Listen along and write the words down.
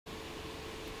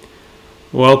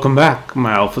Welcome back,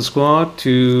 my Alpha Squad,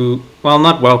 to... Well,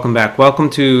 not welcome back. Welcome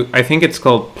to... I think it's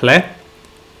called Pleh.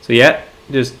 So yeah,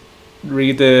 just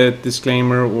read the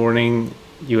disclaimer warning.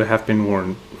 You have been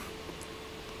warned.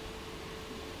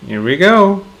 Here we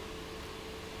go.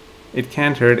 It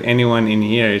can't hurt anyone in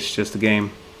here. It's just a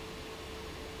game.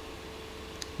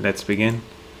 Let's begin.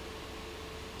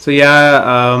 So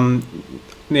yeah,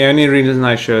 the only reason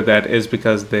I showed that is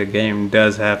because the game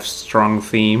does have strong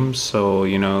themes, so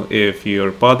you know, if you're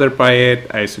bothered by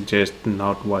it, I suggest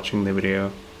not watching the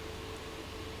video.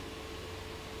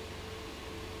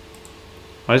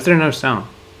 Why is there no sound?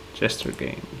 Gesture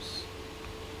games.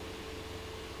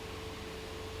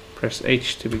 Press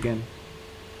H to begin.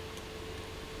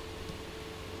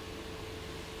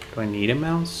 Do I need a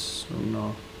mouse or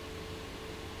no?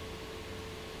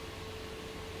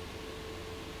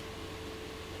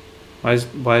 Why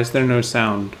is there no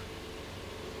sound?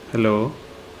 Hello?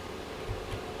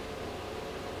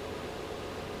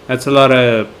 That's a lot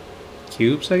of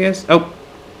cubes, I guess? Oh!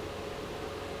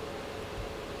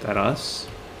 That us?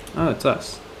 Oh, it's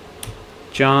us.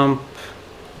 Jump.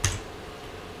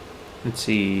 Let's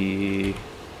see.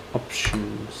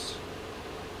 Options.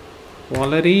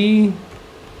 Quality.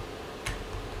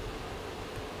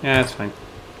 Yeah, that's fine.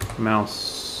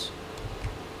 Mouse.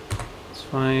 It's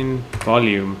fine.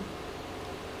 Volume.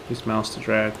 Use mouse to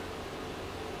drag.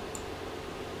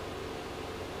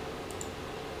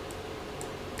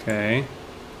 Okay.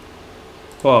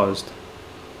 Paused.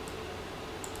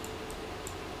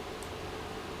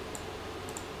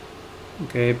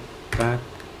 Okay, back.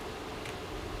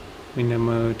 Window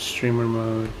mode, streamer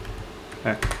mode,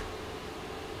 back.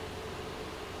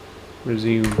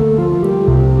 Resume.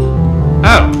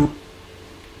 Oh!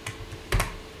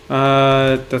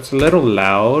 That's a little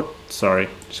loud. Sorry,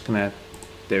 just gonna...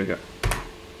 There we go.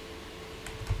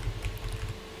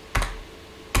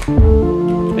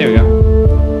 There we go.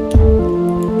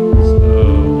 So,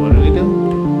 what do we do?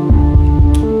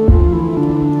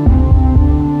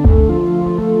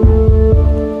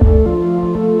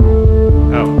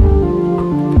 Oh.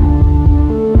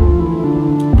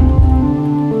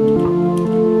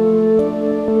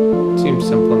 Seems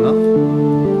simple enough.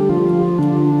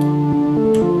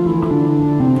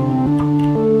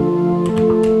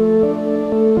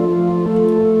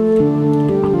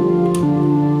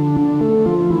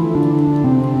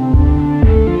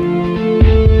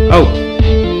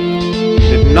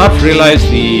 Not realize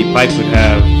the pipe would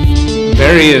have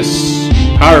various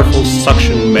powerful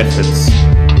suction methods.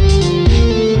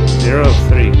 0 of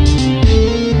 3.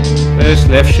 Press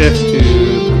left shift to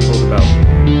control the valve.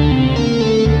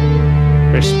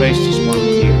 Press space to spawn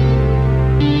cube.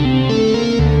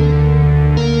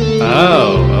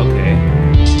 Oh, okay.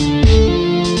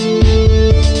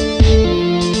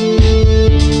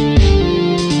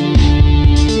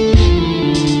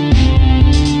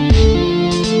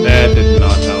 That did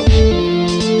not help.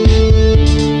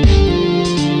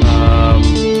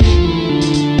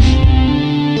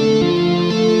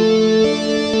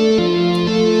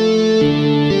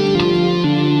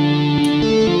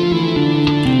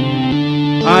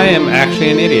 I am actually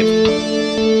an idiot.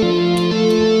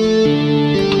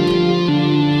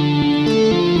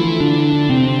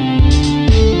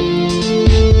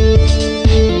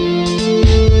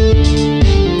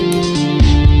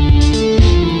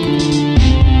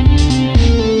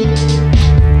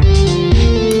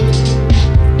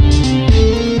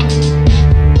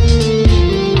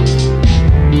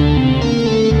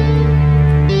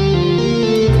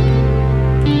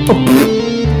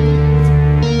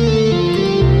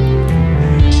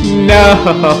 No!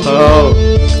 Come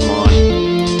on.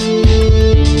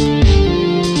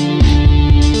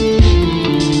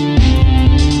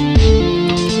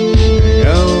 There we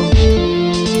go.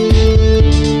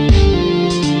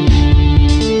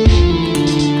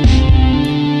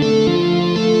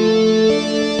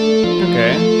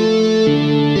 Okay.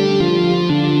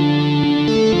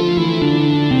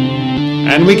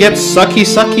 And we get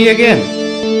sucky again.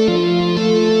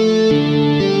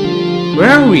 Where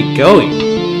are we going?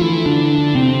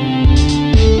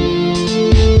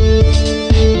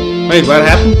 Wait, what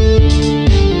happened?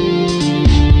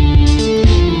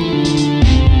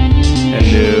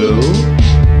 Hello?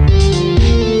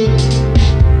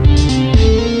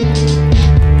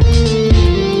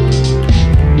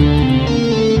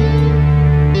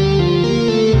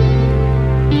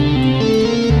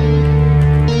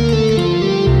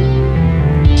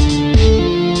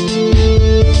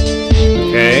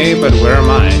 Okay, but where am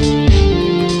I?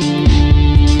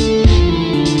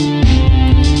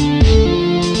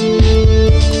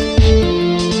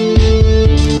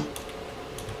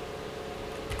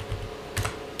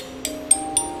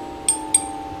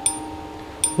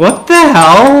 What the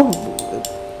hell?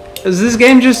 Is this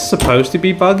game just supposed to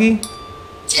be buggy?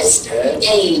 Tester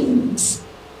games.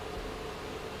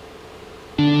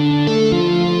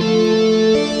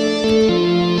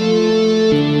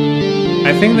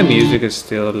 I think the music is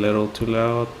still a little too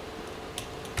loud.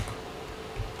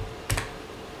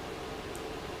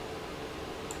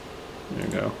 There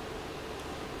we go.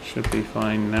 Should be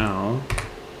fine now.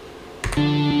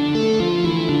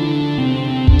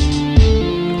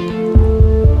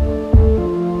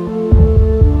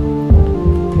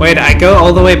 Wait, I go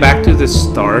all the way back to the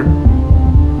start?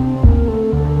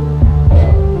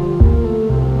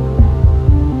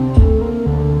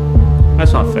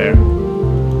 That's not fair.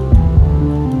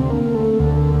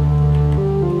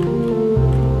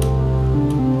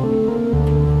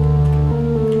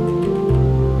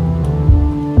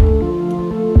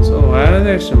 So why are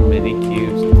there so many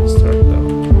cubes at the start though?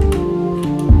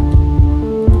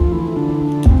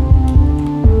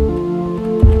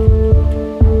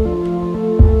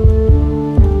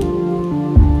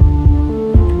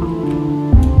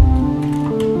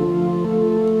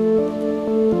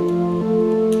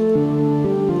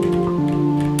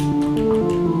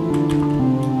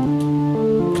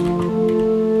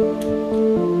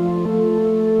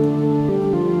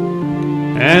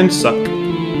 And suck.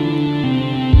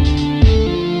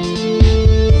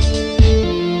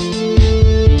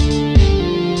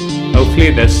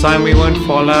 Hopefully this time we won't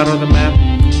fall out of the map.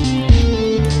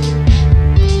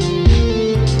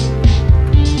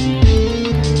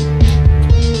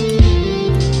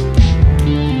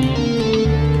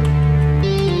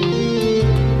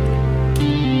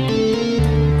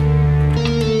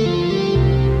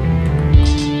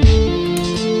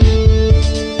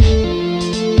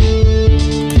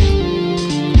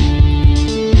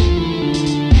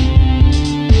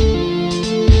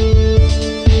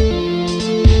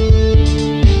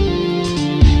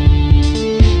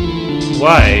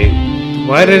 Why?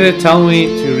 Why did it tell me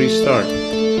to restart?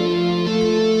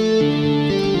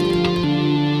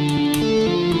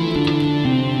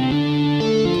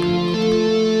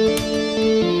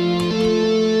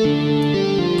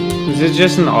 Is it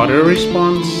just an auto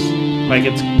response? Like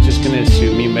it's just gonna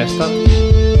assume you messed up?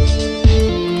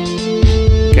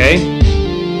 Okay.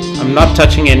 I'm not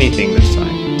touching anything this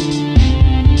time.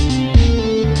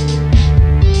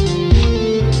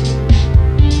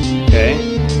 Okay.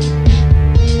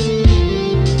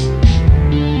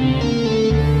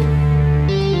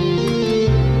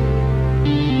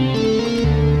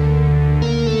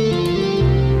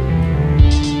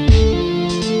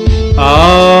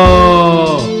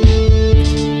 Oh,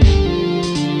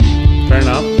 fair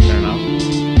enough, fair enough.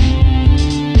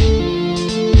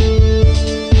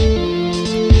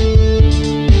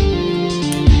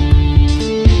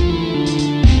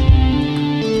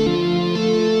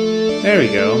 There we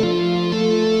go.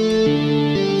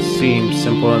 Seems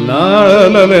simple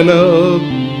enough.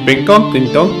 Bing dong,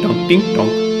 ding dong, dong, ding dong.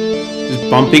 Just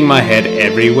bumping my head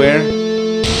everywhere.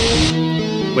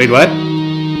 Wait, what?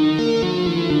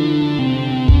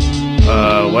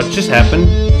 What just happened?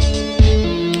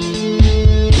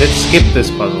 Let's skip this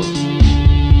puzzle.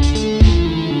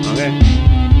 Okay.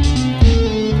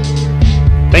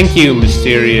 Thank you,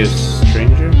 mysterious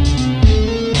stranger.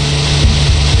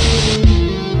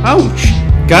 Ouch!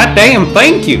 Goddamn,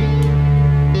 thank you!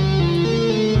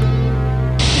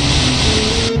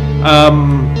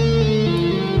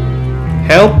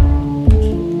 Help!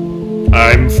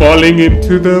 I'm falling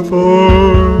into the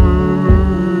void.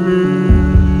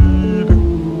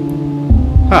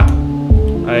 Ha!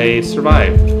 I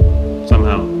survived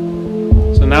somehow.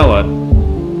 So now what?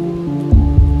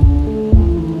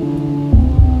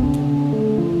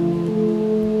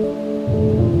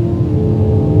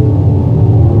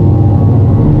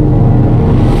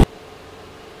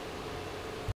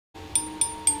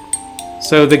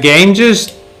 So the game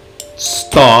just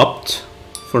stopped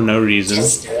for no reason.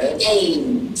 Tester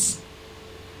games.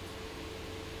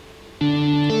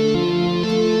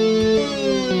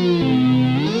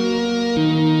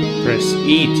 Press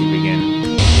E to begin.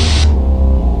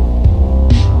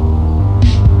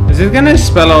 Is it gonna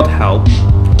spell out help?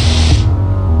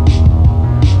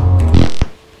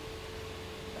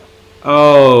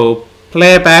 Oh,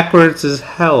 play backwards is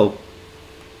help.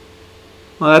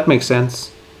 Well, that makes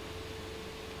sense.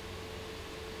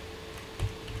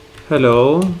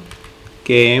 Hello,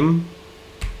 game.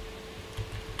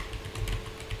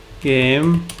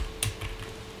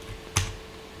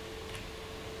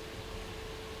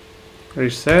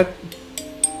 Reset.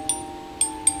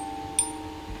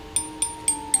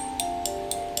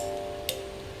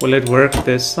 Will it work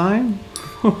this time?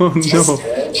 Oh no.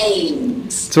 Tester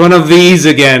games. It's one of these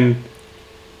again.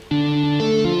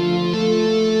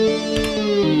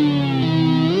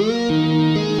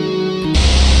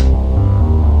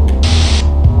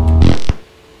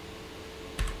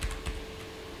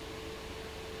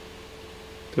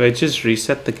 Do I just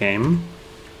reset the game?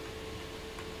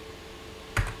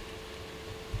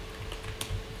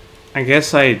 I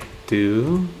guess I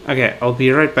do. Okay, I'll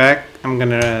be right back. I'm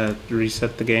gonna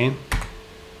reset the game.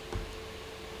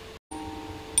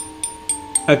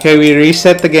 Okay, we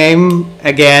reset the game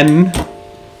again.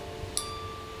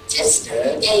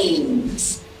 Tester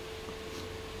aims.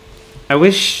 I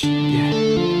wish... Yeah.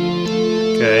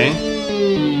 Okay.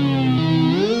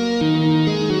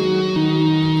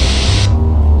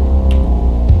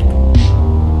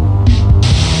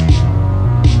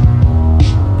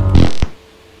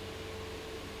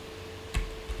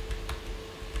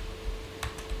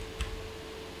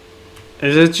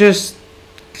 Is it just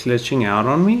glitching out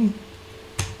on me?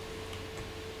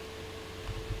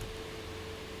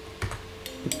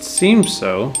 It seems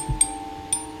so.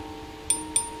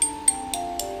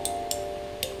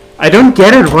 I don't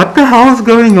get it. What the hell is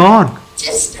going on?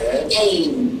 Tester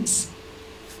aims.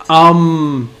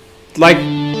 Like...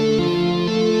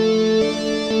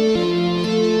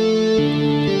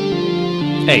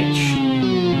 H.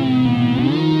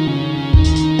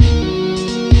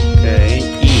 Okay,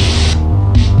 E.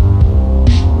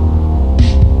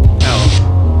 L.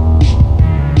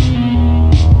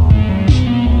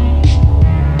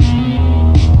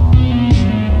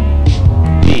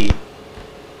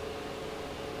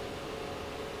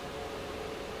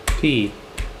 P.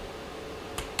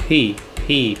 P.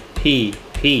 P. P. P.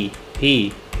 P.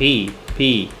 P. P.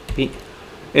 P. P.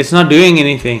 It's not doing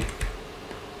anything.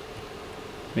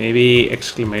 Maybe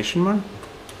exclamation mark?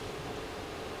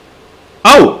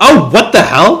 Oh! Oh! What the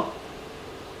hell?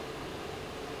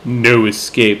 No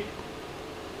escape.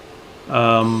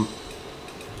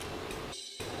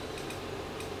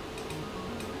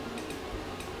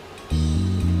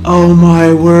 Oh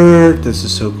my word! This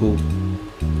is so cool.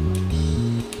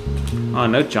 Oh,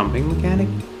 no jumping mechanic?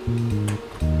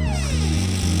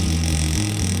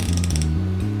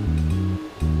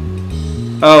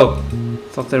 Oh!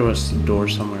 Thought there was a door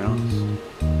somewhere else.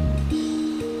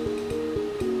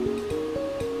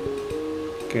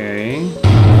 Okay.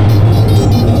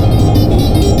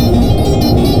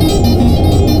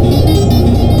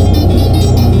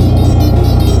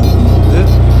 Is it?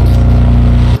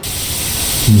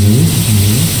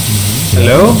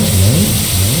 Hello?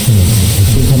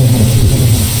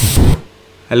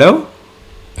 Hello?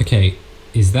 Okay,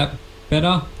 is that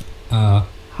better? I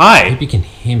Hi. hope you can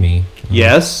hear me.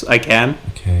 Yes, I can.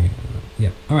 Okay.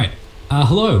 Yeah. All right.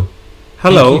 Hello.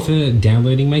 Hello. Thank you for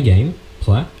downloading my game,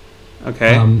 Pleh.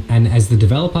 Okay. And as the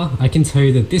developer, I can tell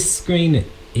you that this screen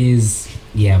is...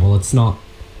 Yeah, well, it's not...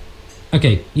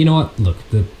 Okay, you know what? Look,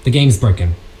 the game's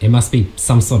broken. It must be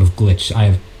some sort of glitch. I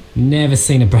have never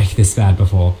seen a break this bad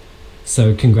before.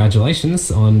 So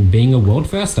congratulations on being a world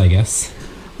first, I guess.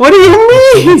 What do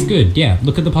you That's mean? good. Yeah,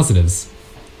 look at the positives.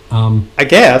 I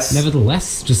guess.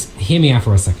 Nevertheless, just hear me out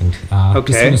for a second. Just want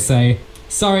Okay. to say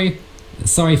sorry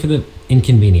for the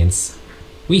inconvenience.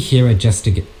 We here at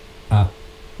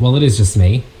well, it is just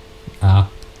me.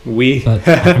 We. But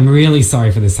I'm really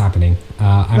sorry for this happening.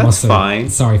 I'm That's also fine.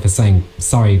 sorry for saying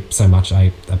sorry so much.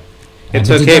 It's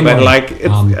but okay, don't but worry. like,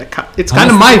 it's kind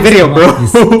of Unless my things video, go bro.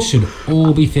 right, This should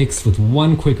all be fixed with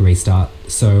one quick restart.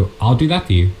 So I'll do that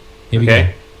for you. Here we go.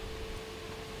 Okay.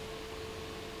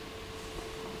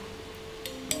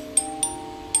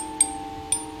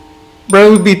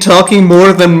 Bro would be talking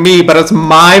more than me, but it's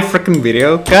my freaking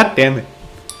video. God damn it.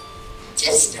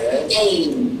 Tester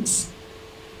aims.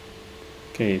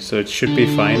 Okay, so it should be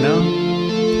fine now.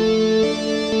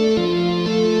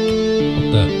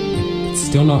 It's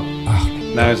still not.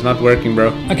 No, it's not working, bro.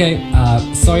 Okay,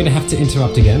 sorry to have to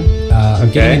interrupt again. I'm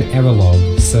Okay. getting an error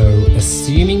log, so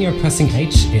assuming you're pressing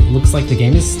H, it looks like the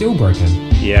game is still broken.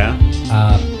 Yeah.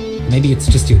 Maybe it's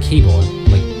just your keyboard.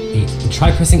 Like,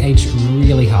 try pressing H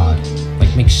really hard.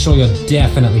 Like, make sure you're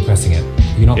definitely pressing it.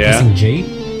 You're not Yeah. pressing G,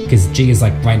 because G is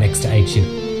like right next to H.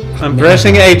 I'm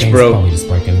pressing The H, game's bro. Probably just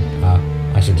broken.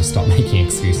 I should just stop making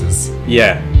excuses.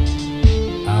 Yeah.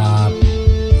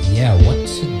 Yeah, what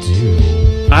to do?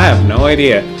 I have no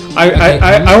idea. Okay,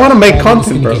 I want to make I'm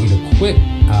content, just bro. gonna get you to quit,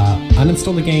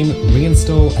 uninstall the game,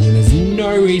 reinstall, and then there's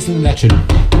no reason that should.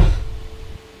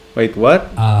 Wait, what?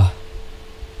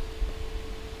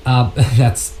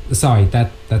 That's sorry.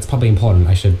 That's probably important.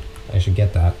 I should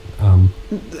get that.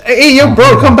 Hey, yo, bro,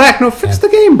 I'll be come back. back. No, fix the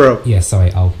game, bro. Yeah,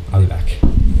 sorry. I'll be back.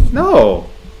 No.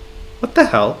 What the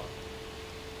hell?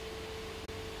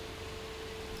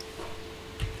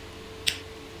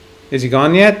 Is he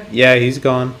gone yet? Yeah, he's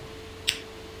gone.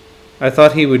 I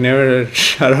thought he would never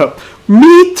shut up.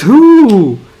 Me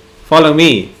too! Follow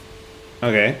me.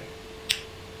 Okay.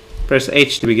 Press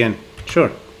H to begin.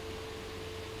 Sure.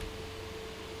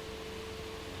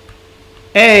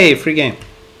 Hey, free game.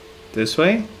 This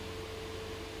way?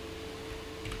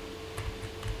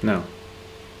 No.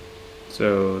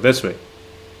 So this way.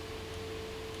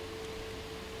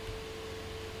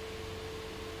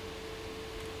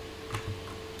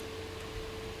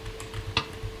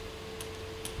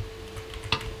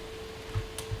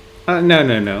 No,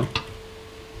 no, no.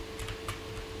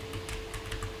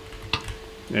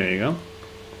 There you go.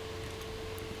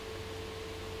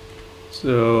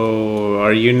 So,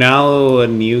 are you now a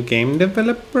new game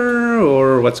developer,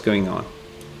 or what's going on?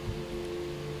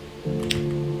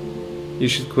 You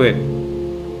should quit.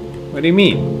 What do you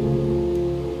mean?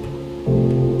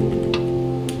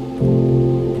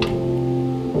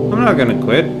 I'm not gonna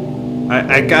quit.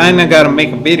 I kinda gotta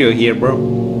make a video here,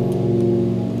 bro.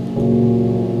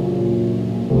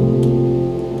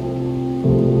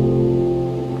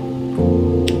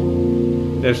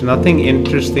 There's nothing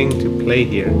interesting to play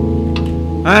here.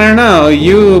 I don't know,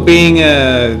 you being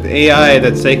a AI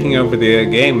that's taking over the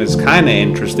game is kinda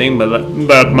interesting, but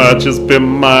that much has been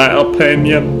my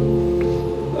opinion.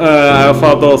 I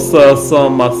thought those so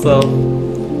myself.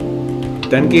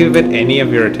 Don't give it any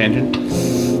of your attention.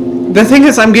 The thing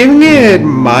is, I'm giving it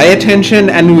my attention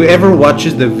and whoever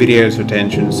watches the video's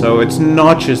attention, so it's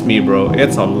not just me, bro,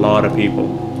 it's a lot of people.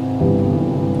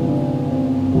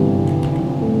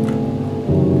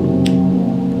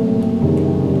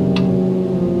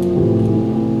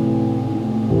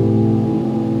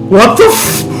 What the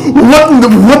f-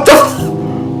 What the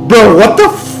f- Bro, what the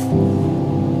f-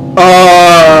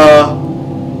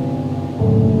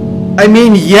 I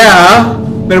mean, yeah,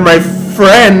 they're my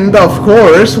friend, of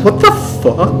course. What the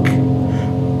fuck?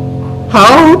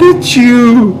 How did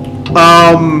you,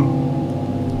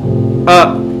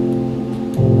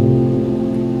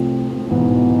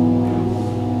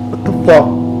 what the fuck?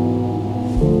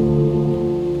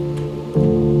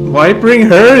 Why bring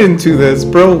her into this,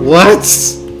 bro? What?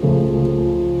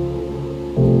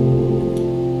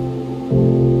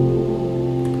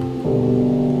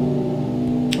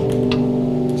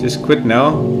 Just quit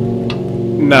now?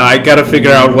 Nah, I gotta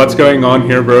figure out what's going on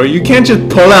here, bro. You can't just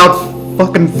pull out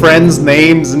fucking friends'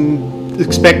 names and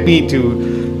expect me to,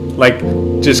 like,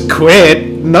 just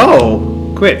quit.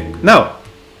 No. Quit. No.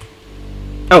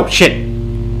 Oh, shit.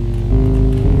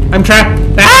 I'm trapped.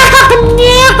 Ah,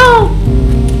 no!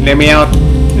 Let me out.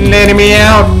 Let me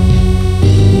out.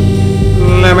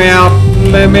 Let me out.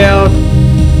 Let me out.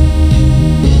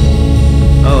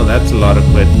 Oh, that's a lot of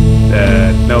quit.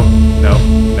 No, no,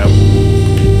 no.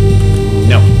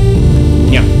 No.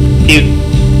 No.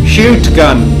 Shoot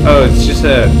gun. Oh, it's just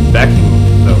a vacuum.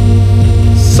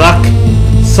 So.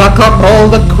 Suck up all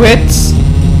the quits.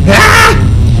 Ah!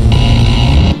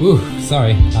 Ooh,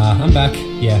 sorry. I'm back.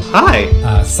 Yeah.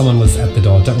 Hi. Someone was at the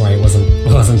door. Don't worry, it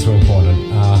wasn't too important.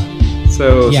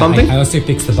 So Yeah, something? I also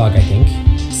fixed the bug, I think.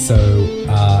 So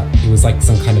it was like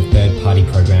some kind of third-party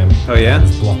program. Oh, yeah? That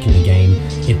was blocking the game.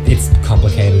 It's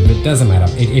complicated, but it doesn't matter.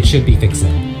 It should be fixed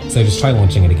now. So just try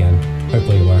launching it again.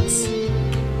 Hopefully it works.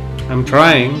 I'm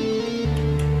trying.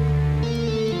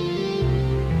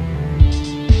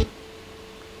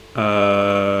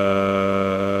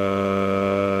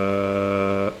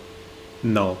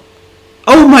 No.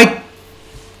 Oh my!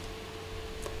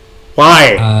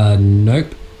 Why?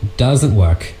 Nope. Doesn't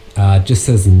work. Just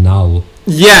says null.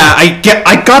 Yeah,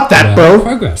 I got that, bro.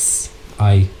 Progress,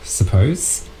 I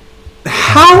suppose.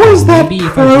 How is that Maybe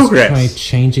if I just try progress?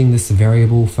 changing this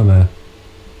variable from a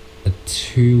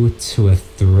 2 to a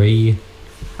 3.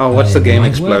 Oh, what's the game might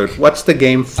explode? work. What's the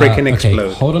game freaking Okay,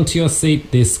 explode? hold on to your seat.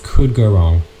 This could go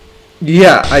wrong.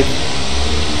 Yeah,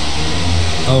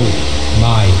 Oh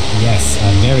my, yes,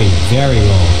 very, very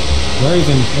wrong. Where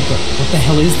even? What the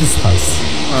hell is this place?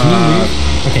 Can you move?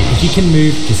 Okay, if you can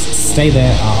move, just stay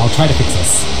there. I'll try to fix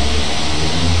this.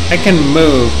 I can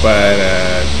move, but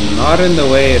not in the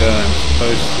way that I'm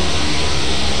supposed to.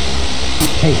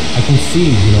 Hey, I can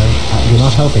see you, you're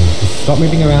not helping. Just stop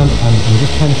moving around. I'm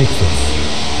just trying to fix this.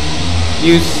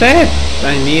 You said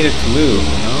I needed to move,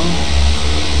 you know?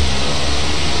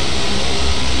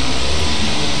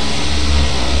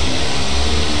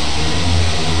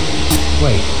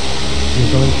 Wait,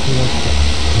 you're going towards the...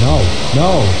 No,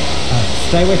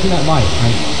 stay away from that light.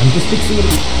 I'm just fixing it.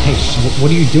 Hey,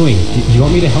 what are you doing? Do you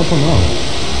want me to help or not?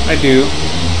 I do.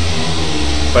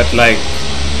 But like...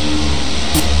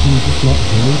 Can you just not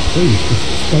hear me? Please, just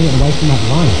stay away from that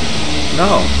light.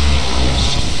 No.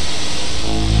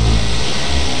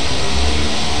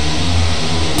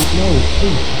 No,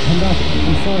 please, come back.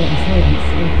 I'm sorry,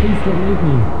 please don't leave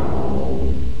me.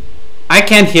 I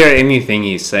can't hear anything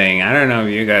he's saying. I don't know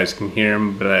if you guys can hear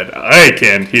him, but I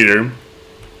can't hear him.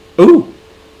 Ooh.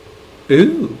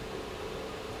 Ooh.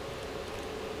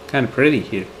 Kind of pretty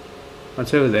here.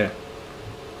 What's over there?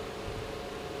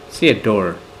 See a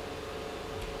door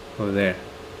over there.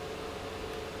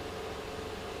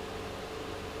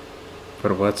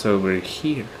 But what's over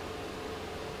here?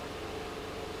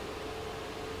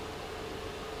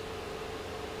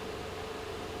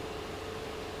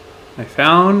 I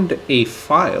found a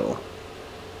file.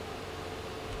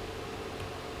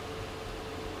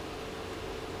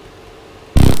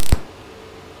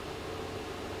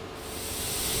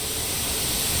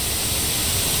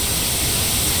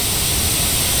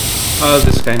 Oh,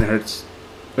 this kind of hurts.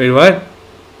 Wait, what?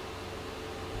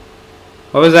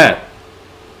 What was that?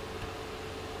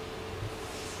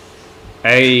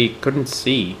 I couldn't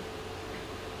see.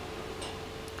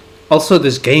 Also,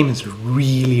 this game is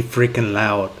really freaking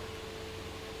loud.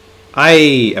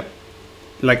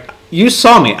 Like, you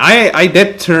saw me. I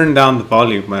did turn down the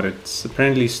volume, but it's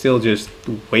apparently still just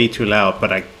way too loud.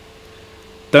 But I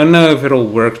don't know if it'll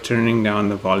work turning down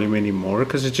the volume anymore,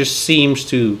 because it just seems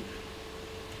to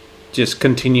just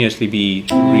continuously be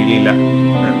really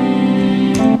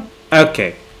loud.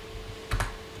 Okay.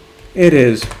 It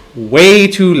is way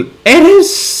too... It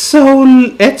is so...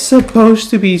 It's supposed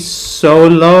to be so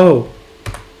low.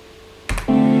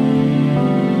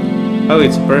 Oh,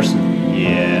 it's a person.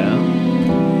 Yeah.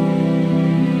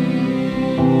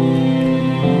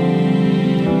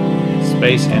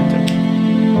 Space enter.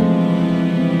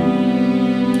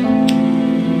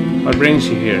 What brings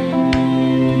you here?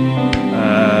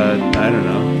 I don't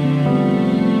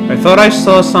know. I thought I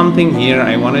saw something here.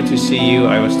 I wanted to see you.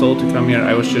 I was told to come here.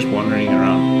 I was just wandering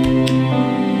around.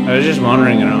 I was just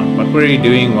wandering around. What were you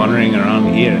doing wandering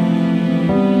around here?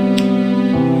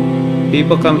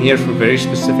 People come here for very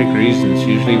specific reasons,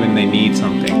 usually when they need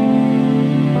something.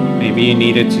 Maybe you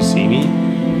needed to see me?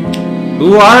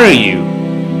 Who are you?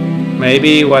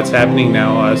 Maybe what's happening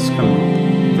now, us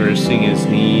conversing, is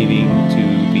needing to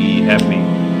be happening.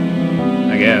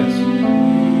 I guess.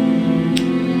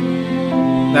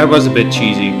 That was a bit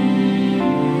cheesy.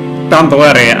 Don't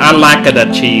worry, I like the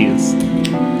cheese.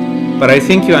 But I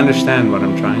think you understand what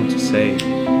I'm trying to say.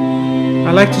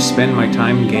 I like to spend my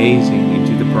time gazing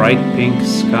into the bright pink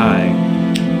sky.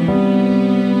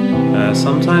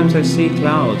 Sometimes I see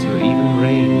clouds or even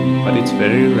rain, but it's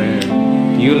very rare.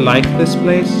 Do you like this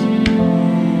place?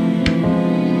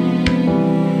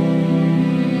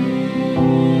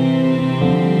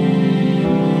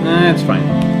 It's fine.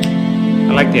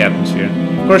 I like the atmosphere.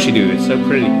 Of course you do, it's so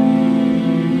pretty.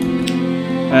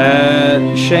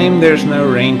 Shame there's no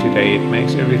rain today. It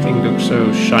makes everything look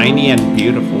so shiny and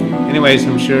beautiful. Anyways,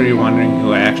 I'm sure you're wondering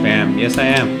who I actually am. Yes, I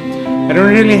am. I don't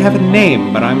really have a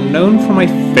name, but I'm known for my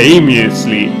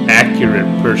famously accurate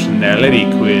personality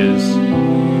quiz.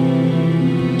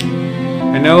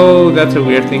 I know that's a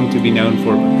weird thing to be known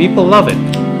for, but people love it.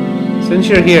 Since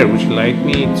you're here, would you like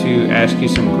me to ask you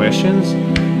some questions?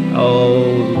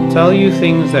 I'll tell you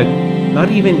things that not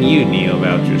even you knew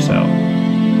about yourself.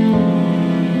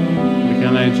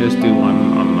 Can I just do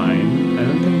one online? I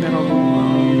don't think that'll go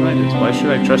online. Why should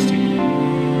I trust you?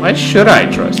 Why should I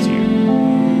trust you?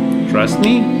 Trust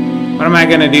me? What am I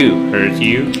gonna do? Hurt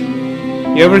you?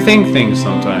 You overthink things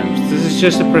sometimes. This is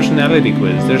just a personality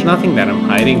quiz. There's nothing that I'm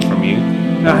hiding from you.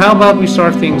 Now how about we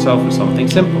start things off with something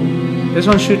simple? This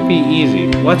one should be easy.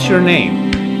 What's your name?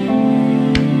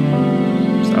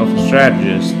 It's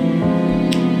AlfaStrategist.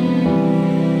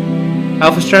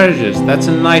 AlfaStrategist, that's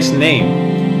a nice name.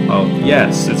 Oh,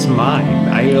 yes, it's mine.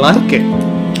 I like it.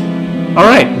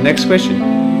 Alright, next question.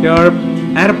 You're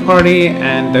at a party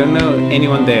and don't know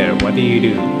anyone there. What do you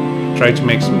do? Try to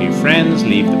make some new friends,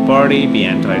 leave the party, be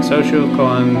antisocial,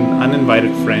 call an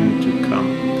uninvited friend to come.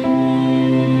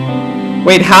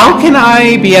 Wait, how can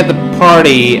I be at the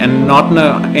party and not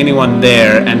know anyone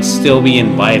there and still be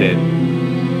invited?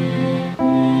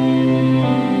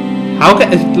 How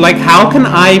can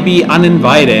I be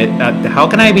uninvited? How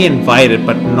can I be invited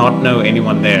but not know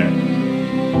anyone there?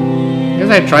 I guess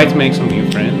I tried to make some new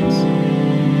friends.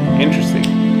 Interesting.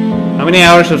 How many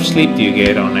hours of sleep do you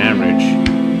get on average?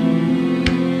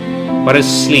 What is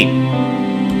sleep?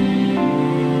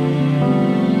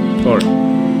 4.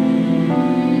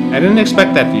 I didn't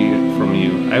expect that from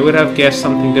you. I would have guessed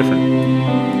something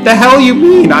different. The hell you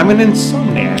mean? I'm an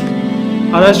insomniac.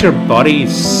 How does your body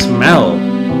smell?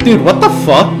 Dude, what the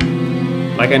fuck?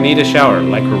 Like I need a shower,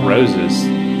 like roses,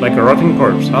 like a rotting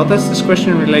corpse. How does this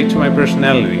question relate to my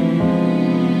personality?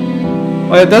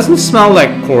 Well, it doesn't smell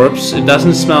like corpse, it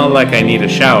doesn't smell like I need a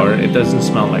shower, it doesn't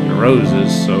smell like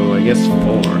roses, so I guess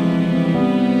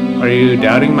 4. Are you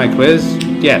doubting my quiz?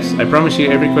 Yes, I promise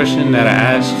you every question that I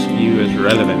ask you is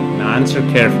relevant. Now answer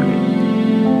carefully.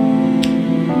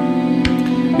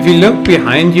 If you look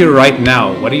behind you right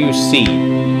now, what do you see?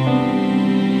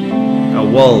 A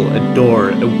wall, a door,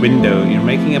 a window. You're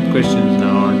making up questions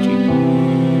now, aren't you?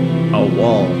 A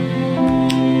wall.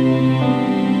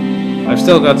 I've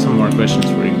still got some more questions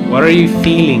for you. What are you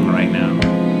feeling right now?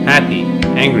 Happy,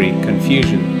 angry,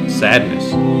 confusion,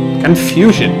 sadness.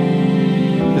 Confusion!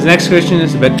 This next question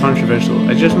is a bit controversial.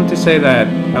 I just want to say that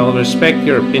I will respect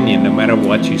your opinion no matter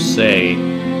what you say.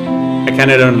 I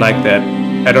kinda don't like that.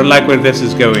 I don't like where this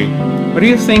is going. What do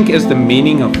you think is the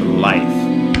meaning of life?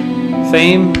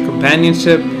 Fame,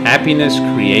 companionship, happiness,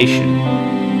 creation.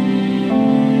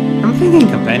 I'm thinking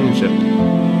companionship.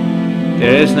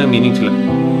 There is no meaning to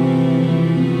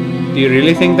life. Do you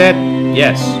really think that?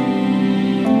 Yes.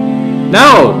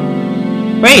 No!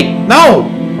 Wait, no!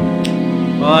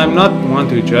 Well, I'm not one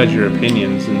to judge your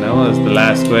opinions, and that was the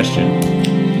last question.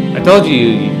 I told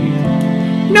you...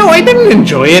 No, I didn't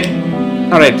enjoy it!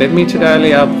 Alright, let me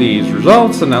tally up these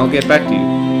results, and I'll get back to you.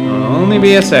 It'll only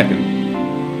be a second.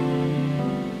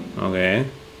 Okay.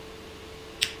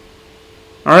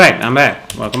 Alright, I'm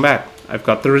back. Welcome back. I've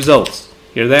got the results.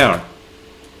 Here they are.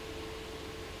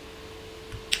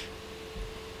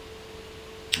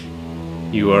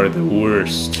 You are the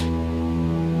worst.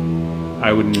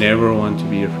 I would never want to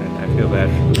be your friend. I feel bad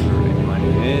for anyone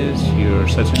who is. You're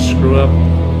such a screw up.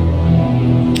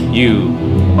 You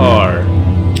are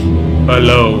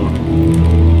alone.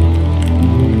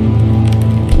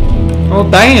 Oh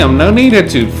damn, no need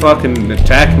to fucking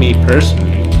attack me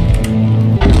personally.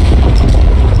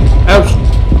 Ouch.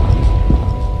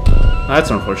 That's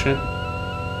unfortunate.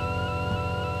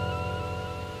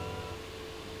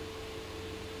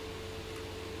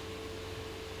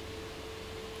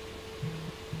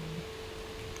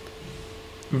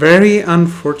 Very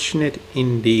unfortunate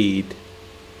indeed.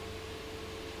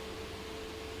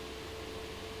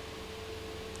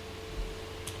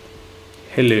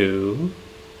 Hello.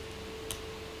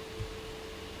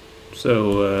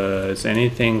 So, is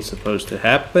anything supposed to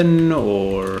happen,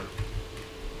 or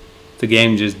the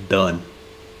game just done?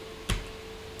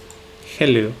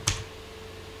 Hello.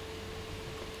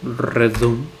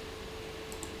 Resume.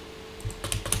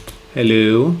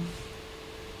 Hello.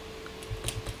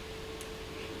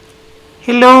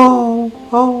 Hello.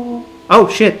 Oh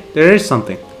shit, there is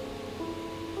something.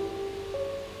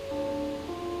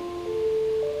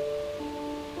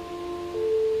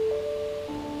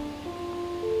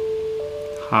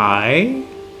 Hi.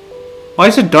 Why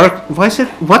is it dark?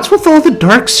 What's with all the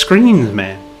dark screens,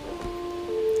 man?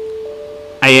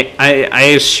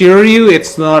 I assure you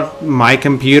it's not my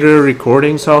computer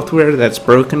recording software that's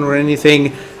broken or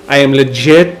anything. I am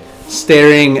legit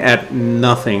staring at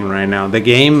nothing right now. The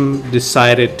game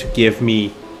decided to give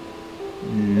me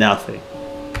nothing.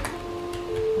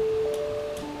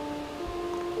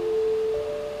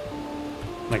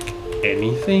 Like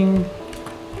anything?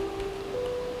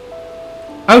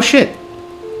 Oh shit!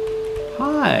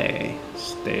 Hi,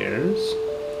 stairs.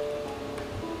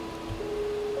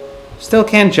 Still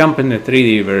can't jump in the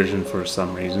 3D version for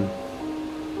some reason.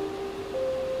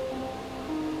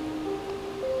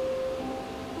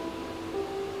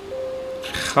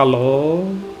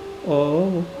 Hello?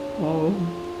 Oh.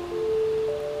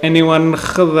 Anyone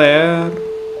there?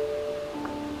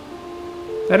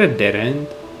 Is that a dead end?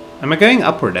 Am I going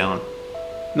up or down?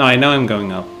 No, I know I'm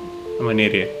going up. I'm an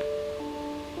idiot.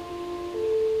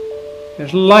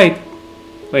 There's light.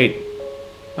 Wait.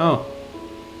 Oh.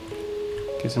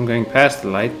 Guess I'm going past the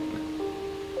light.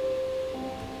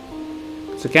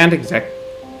 Because I can't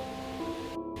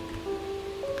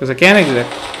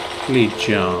exactly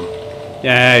jump.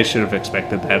 Yeah, I should have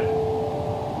expected that.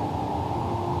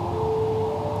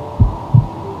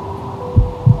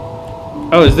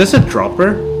 Oh, is this a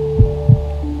dropper?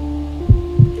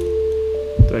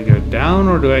 Do I go down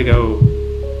or do I go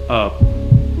up?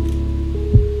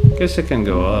 Guess I can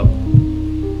go up.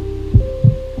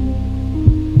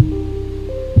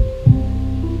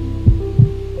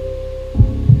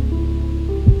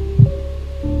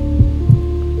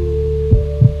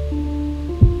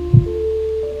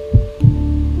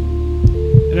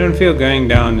 I don't feel going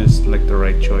down is like the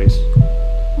right choice.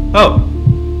 Oh!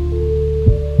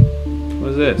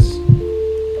 What's this?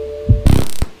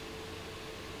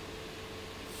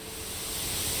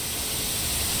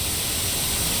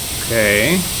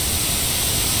 Okay.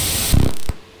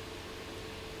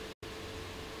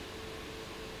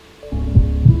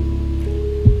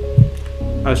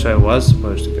 Oh, so I was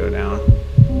supposed to go down.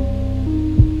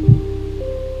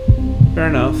 Fair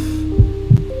enough.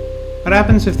 What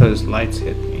happens if those lights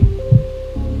hit me?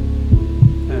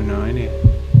 I have no idea.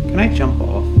 Can I jump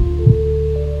off?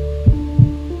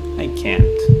 I can't.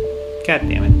 God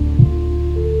damn it.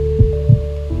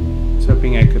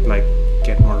 hoping I could like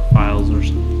get more files or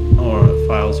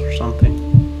something.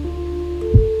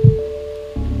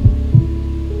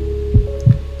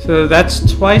 So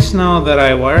that's twice now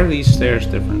that why are these stairs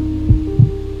different?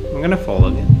 I'm gonna fall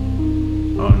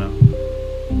again. Oh no.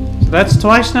 So that's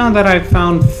twice now that I've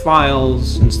found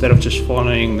files instead of just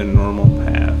following the normal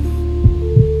path.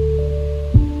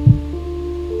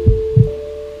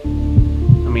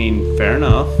 I mean, fair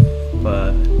enough,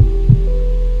 but...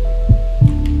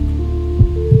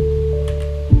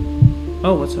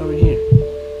 Oh, what's over here?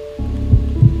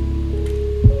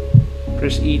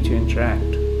 Press E to interact.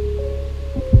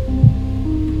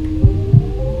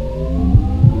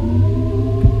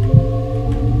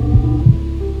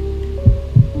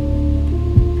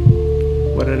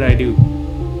 What did I do?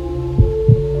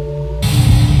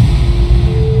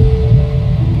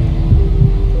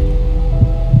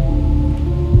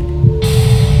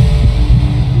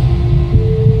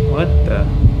 What the?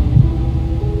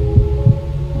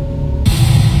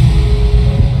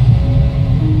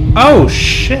 Oh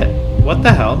shit! What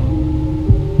the hell?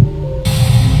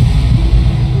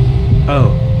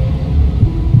 Oh.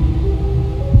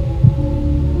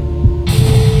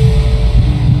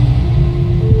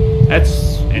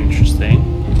 That's interesting.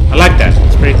 I like that.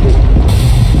 It's pretty cool.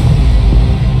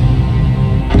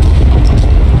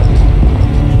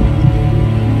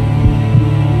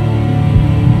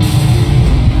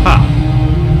 Ha!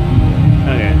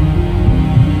 Okay.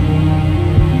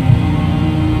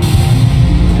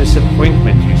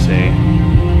 Disappointment, you say?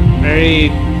 Very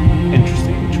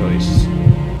interesting choice.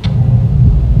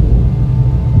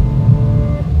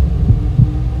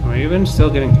 Am I even still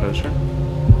getting closer?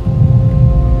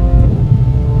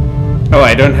 Oh,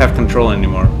 I don't have control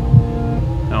anymore.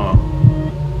 Oh well.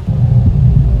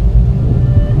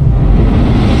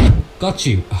 Got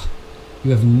you. Ugh,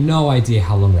 you have no idea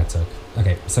how long that took.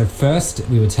 Okay, so first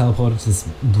we were teleported to this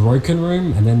broken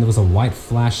room, and then there was a white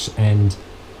flash, and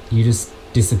you just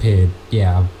disappeared.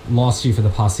 Yeah, I've lost you for the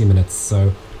past few minutes,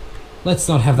 so let's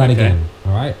not have that again,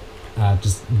 alright?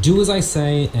 Just do as I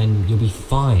say, and you'll be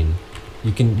fine.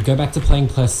 You can go back to playing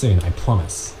Pleh soon, I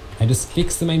promise. I just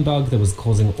fixed the main bug that was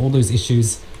causing all those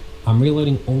issues. I'm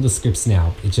reloading all the scripts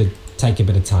now. It should take a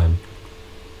bit of time.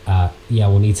 Yeah,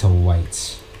 we'll need to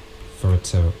wait for it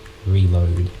to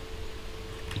reload.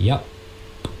 Yep.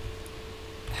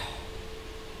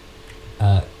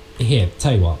 Here,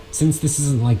 tell you what. Since this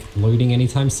isn't like loading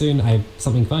anytime soon, I have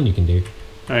something fun you can do.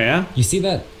 Oh yeah? You see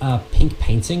that pink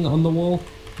painting on the wall?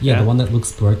 Yeah, the one that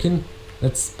looks broken?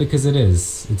 That's because it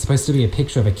is. It's supposed to be a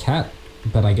picture of a cat,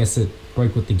 but I guess it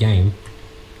broke with the game.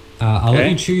 I'll let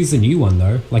you choose a new one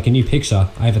though, like a new picture.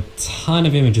 I have a ton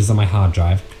of images on my hard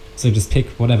drive, so just pick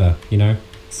whatever, you know?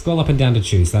 Scroll up and down to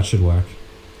choose, that should work.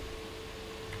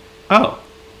 Oh.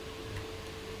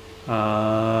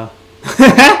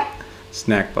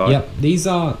 Snack bar. Yep, these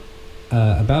are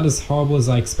about as horrible as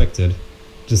I expected.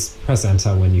 Just press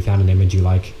enter when you found an image you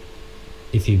like,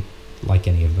 if you like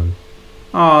any of them.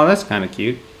 Oh, that's kind of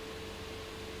cute.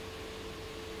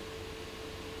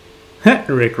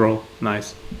 Rickroll,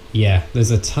 nice. Yeah,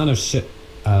 there's a ton of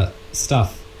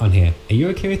stuff on here. Are you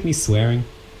okay with me swearing?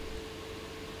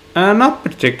 Not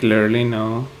particularly,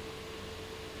 no.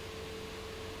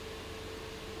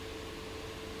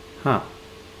 Huh.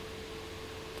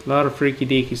 A lot of freaky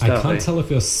deaky stuff. I can't tell if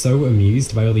you're so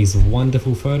amused by all these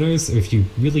wonderful photos or if you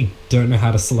really don't know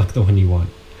how to select the one you want.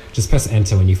 Just press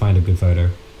enter when you find a good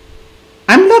photo.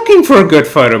 I'm looking for a good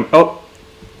photo. Oh.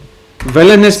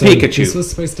 Villainous Pikachu. This was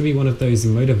supposed to be one of those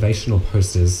motivational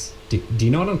posters. Do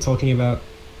you know what I'm talking about?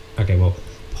 Okay, well,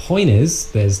 point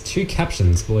is, there's two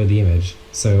captions below the image.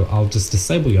 So I'll just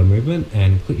disable your movement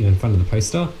and put you in front of the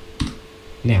poster.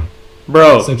 Now.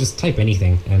 Bro. So just type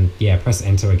anything and yeah, press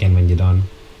enter again when you're done.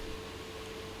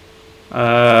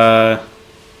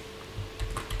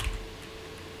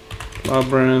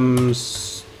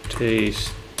 Clubrums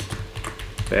taste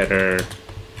better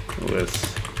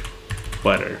with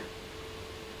butter.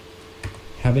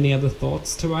 Have any other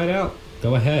thoughts to write out?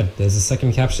 Go ahead, there's a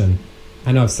second caption.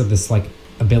 I know I've said this like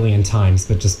a billion times,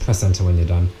 but just press enter when you're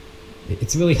done.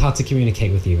 It's really hard to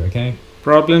communicate with you, okay?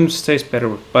 Problems taste better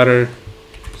with butter,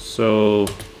 so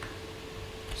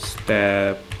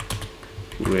stab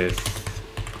with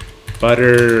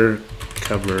butter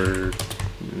covered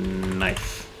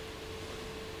knife.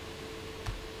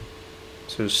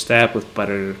 So stab with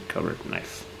butter covered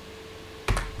knife.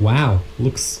 Wow,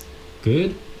 looks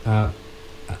good.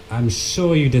 I'm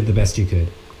sure you did the best you could.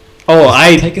 Oh, Just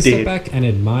I take a did. step back and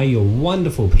admire your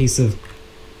wonderful piece of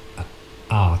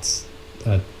art.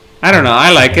 I don't know.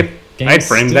 I like it. I'd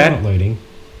frame still that. Not loading.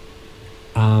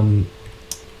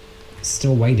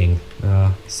 still waiting.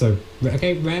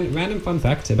 Okay, random fun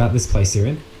fact about this place you're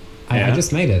in. I Yeah.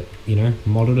 just made it, you know,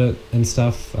 modded it and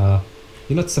stuff.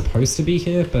 You're not supposed to be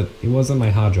here, but it was on my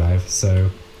hard drive,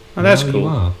 so Oh, that's now cool. you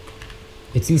are.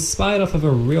 It's inspired off of a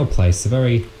real place, a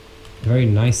very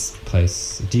nice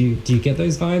place. Do you get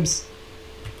those vibes?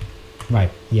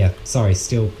 Right, yeah, sorry,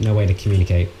 still no way to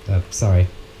communicate. Sorry.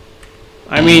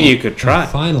 I mean, you could try.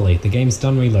 Finally, the game's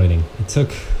done reloading. It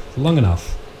took long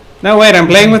enough. No, wait, I'm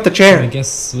playing with the I chair.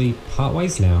 guess we part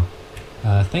ways now.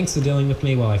 Thanks for dealing with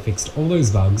me while I fixed all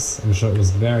those bugs. I'm sure it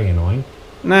was very annoying.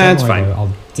 Nah, Don't it's worry, fine. though,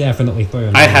 I'll definitely throw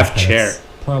in I one of have those credits, chair.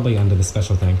 probably under the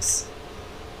special thanks.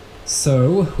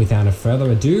 So, without a further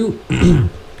ado,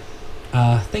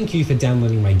 thank you for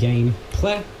downloading my game,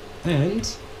 Pleh, and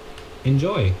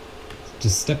enjoy.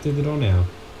 Just step through the door now.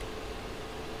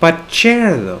 But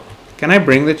chair though. Can I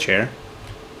bring the chair?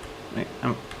 Wait,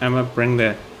 I'm gonna bring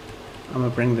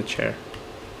the chair.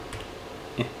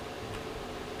 Eh.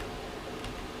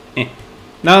 Eh.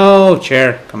 No,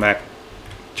 chair, come back.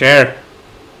 Chair.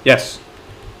 Yes.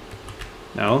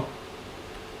 No.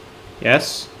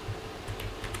 Yes.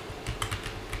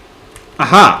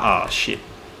 Aha! Oh shit.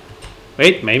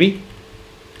 Wait, maybe?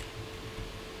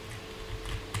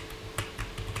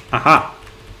 Aha!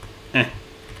 Eh.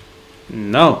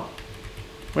 No.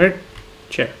 Where?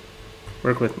 Chair.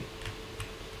 Work with me.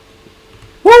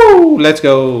 Woo! Let's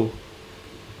go.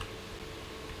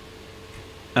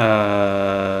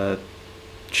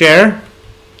 Chair?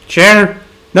 Chair?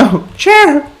 No!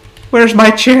 Chair! Where's my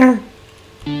chair?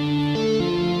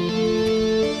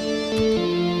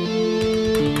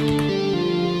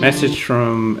 Message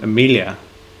from Amelia.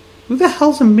 Who the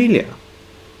hell's Amelia?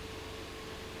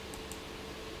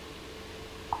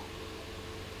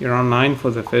 You're online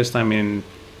for the first time in,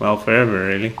 well, forever,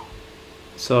 really.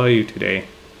 Saw you today.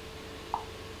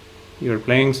 You're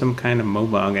playing some kind of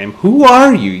mobile game. Who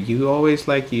are you? You always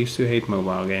used to hate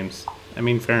mobile games. I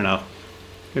mean, fair enough.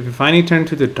 If you finally turn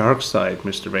to the dark side,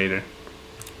 Mr. Vader.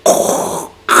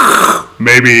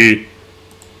 Maybe.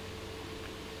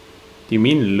 Do you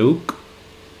mean Luke?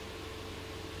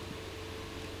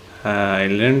 I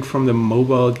learned from the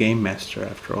mobile game master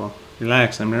after all.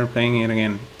 Relax, I'm never playing it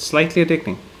again. It's slightly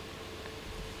addicting.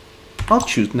 I'll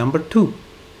choose number 2.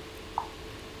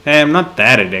 Hey, I'm not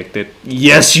that addicted.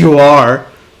 Yes, you are.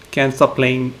 Can't stop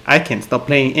playing. I can stop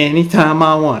playing anytime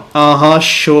I want.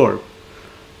 Sure.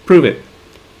 Prove it.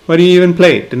 What do you even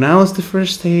play? Denial is the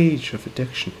first stage of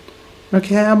addiction.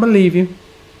 Okay, I believe you.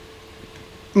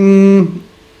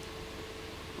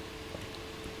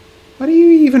 What do you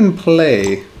even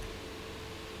play?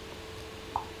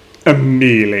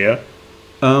 Amelia.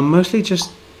 Mostly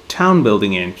just town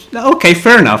building games. Okay,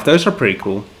 fair enough. Those are pretty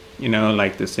cool. You know,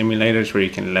 like the simulators where you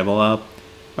can level up.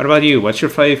 What about you? What's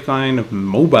your favorite kind of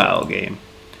mobile game?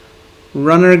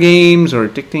 Runner games or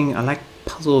addicting? I like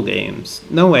puzzle games.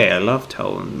 No way, I love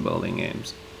town building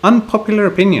games. Unpopular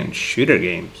opinion, shooter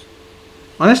games.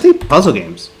 Honestly, puzzle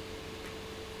games.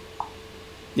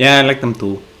 Yeah, I like them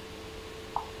too.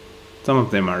 Some of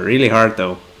them are really hard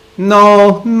though.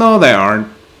 No, they aren't.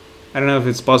 I don't know if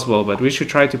it's possible, but we should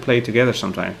try to play together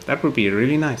sometime. That would be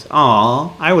really nice.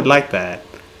 Aw, I would like that.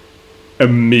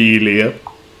 Amelia.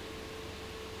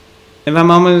 If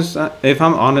I'm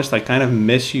honest, I kind of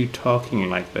miss you talking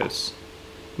like this.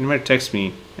 You never text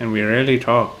me, and we rarely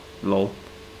talk. Lol.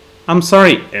 I'm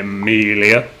sorry,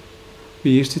 Amelia.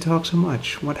 We used to talk so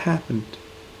much. What happened?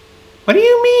 What do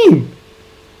you mean?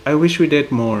 I wish we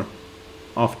did more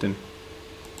often.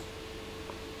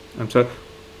 I'm sorry.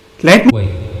 Let me.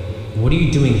 Wait, what are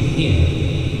you doing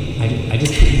here? I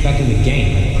just put you back in the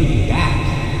game. I put you back.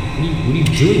 What are you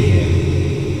doing here?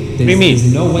 What do you mean?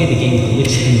 There's no way the game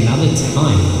glitched another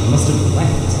time. I must have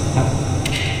left.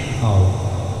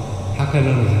 How could I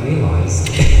not have realized?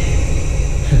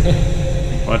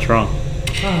 What's wrong?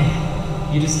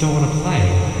 Oh, you just don't want to play.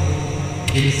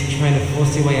 You're just trying to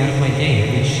force your way out of my game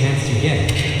every chance you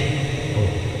get.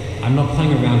 Oh, I'm not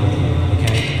playing around with you,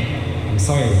 okay? I'm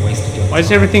sorry I wasted your time. Why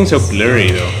is everything so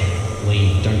blurry though?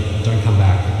 Leave. Don't come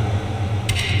back.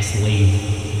 Just leave.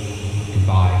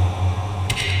 Goodbye.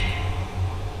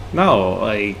 No,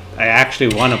 I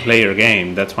actually want to play your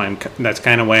game. That's why that's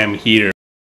kind of why I'm here.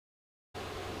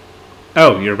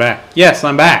 Oh, you're back. Yes,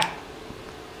 I'm back.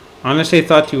 Honestly, I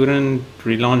thought you wouldn't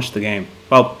relaunch the game.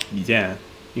 Well, yeah.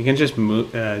 You can just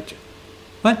move.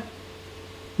 What?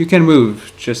 You can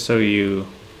move just so you.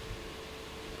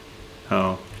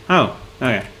 Oh,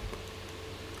 okay.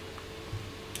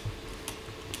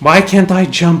 Why can't I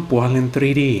jump while in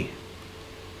 3D?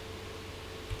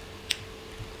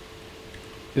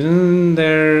 Isn't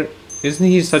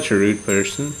he such a rude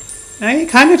person? He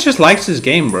kind of just likes his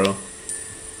game, bro.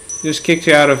 Just kicked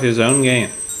you out of his own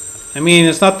game. I mean,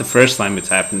 it's not the first time it's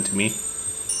happened to me.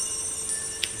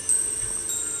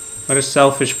 What a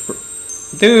selfish...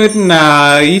 Dude,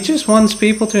 nah, he just wants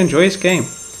people to enjoy his game.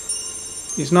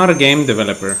 He's not a game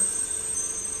developer.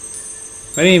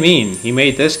 What do you mean? He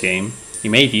made this game. He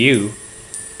made you.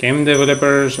 Game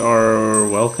developers are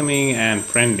welcoming and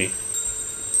friendly.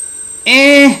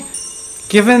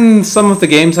 Given some of the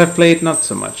games I've played, not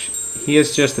so much. He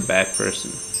is just a bad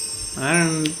person.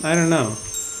 I don't know.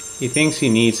 He thinks he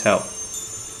needs help.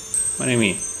 What do you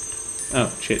mean?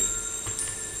 Oh, shit.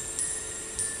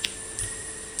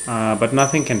 But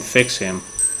nothing can fix him.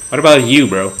 What about you,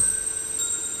 bro?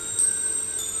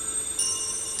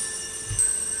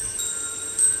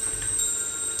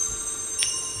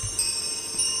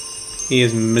 He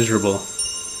is miserable.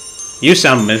 You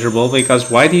sound miserable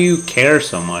because why do you care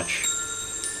so much?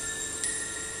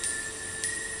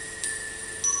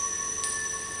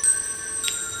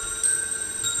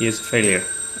 He is a failure.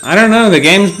 I don't know, the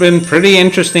game's been pretty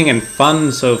interesting and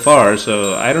fun so far,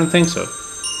 so I don't think so.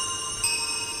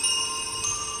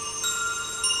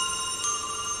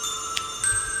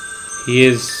 He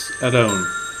is alone.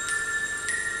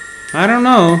 I don't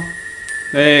know.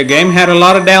 The game had a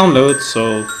lot of downloads,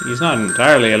 so he's not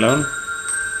entirely alone.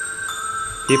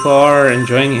 People are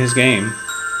enjoying his game.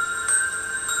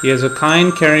 He is a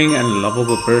kind, caring, and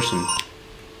lovable person.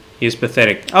 He is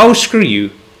pathetic. Oh, screw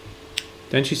you.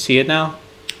 Don't you see it now?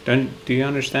 Do you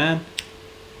understand?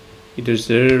 He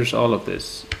deserves all of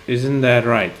this. Isn't that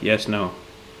right? Yes, no.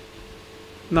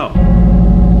 No.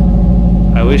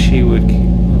 I wish he would...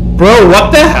 Bro,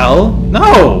 what the hell?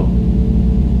 No!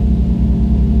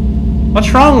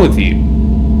 What's wrong with you?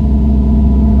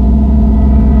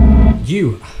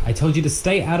 I told you to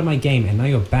stay out of my game and now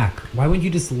you're back. Why wouldn't you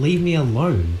just leave me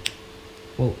alone?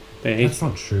 Well, that's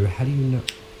not true. How do you know?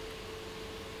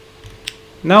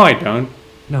 No, I don't.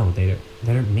 No, they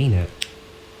don't mean it.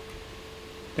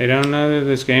 They don't know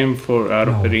this game for out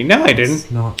of pity. No, I didn't. It's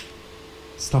not.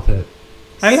 Stop it.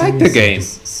 I like the game.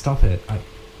 Just stop it.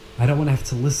 I don't want to have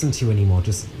to listen to you anymore.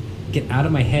 Just get out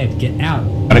of my head. Get out.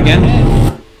 What again?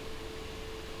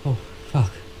 Oh,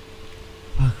 fuck.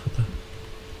 Fuck, what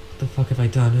the fuck have I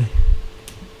done?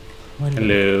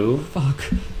 Hello?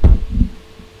 Fuck.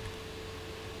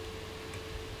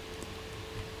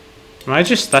 Am I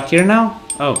just stuck here now?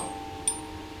 Oh.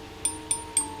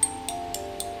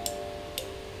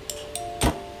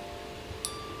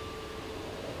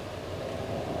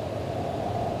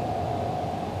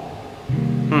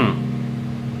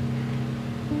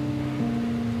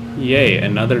 Yay,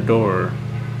 another door.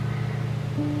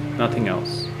 Nothing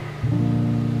else.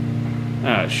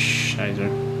 Ah, shizer.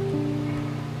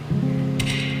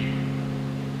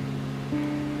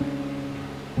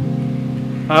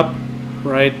 Up,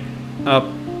 right, up,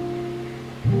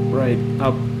 right,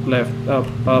 up, left, up,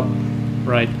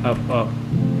 right, up.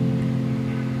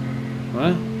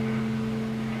 What?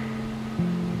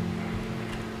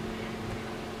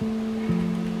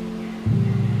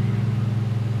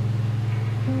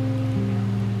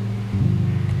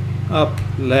 Up,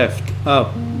 left,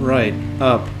 up, right,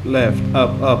 up, left,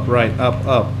 up, right,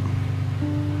 up.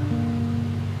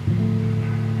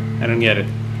 I don't get it.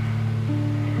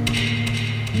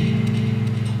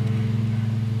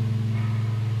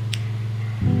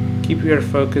 Keep your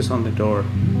focus on the door.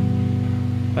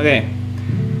 Okay.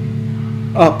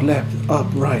 Up, left, up,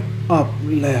 right, up,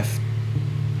 left,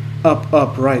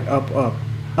 up, right, up.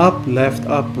 Up, left,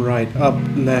 up, right, up,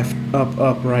 left,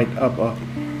 up, right, up.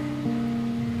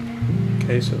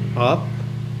 Okay, so up,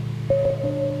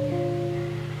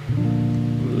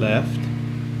 left,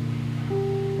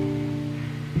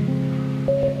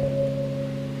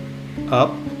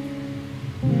 up,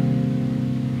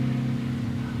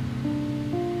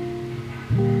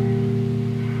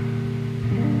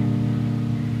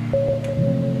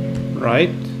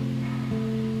 right,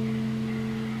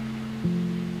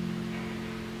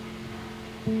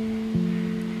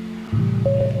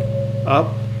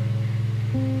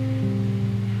 up,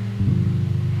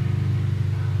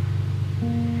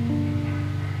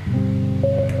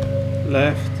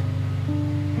 left,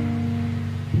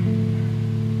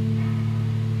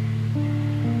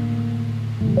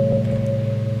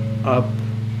 up,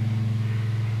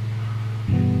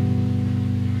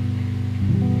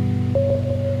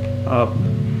 up,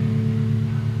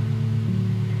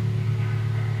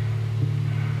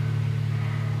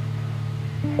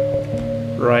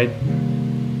 right,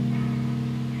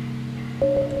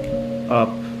 up,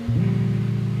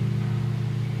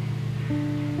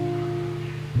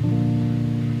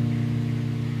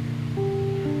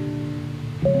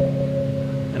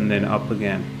 and then up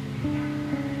again.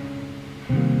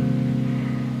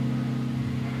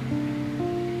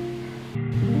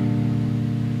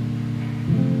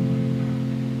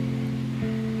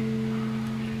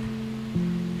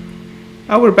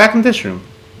 Oh, we're back in this room.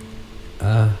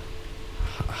 Hi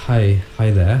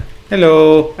there.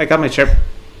 Hello, I got my chip.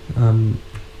 I'm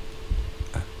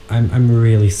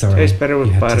really sorry Tastes better with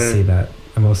you had butter. to see that.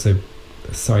 I'm also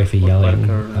sorry for With yelling,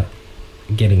 butter.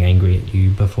 getting angry at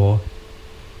you before.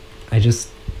 I guess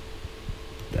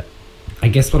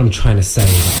what I'm trying to say.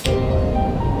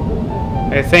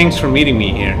 Hey, thanks for meeting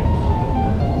me here.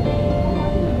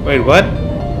 Wait, what?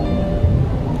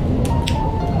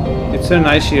 It's so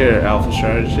nice here,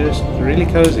 AlfaStrategist. Really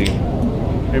cozy.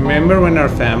 Remember when our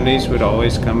families would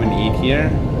always come and eat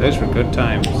here? Those were good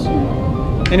times.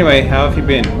 Anyway, how have you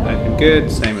been? I've been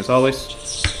good, same as always.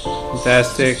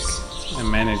 Fantastic. I'm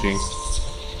managing.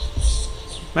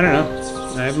 I don't know.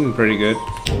 I've been pretty good.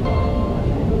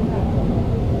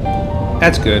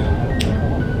 That's good.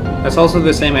 That's also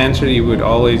the same answer you would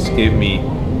always give me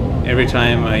every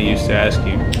time I used to ask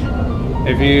you.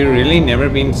 Have you really never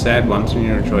been sad once in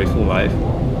your joyful life?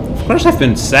 Of course I've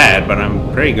been sad, but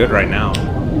I'm pretty good right now.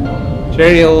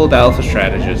 Cherry old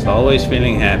AlfaStrategist, always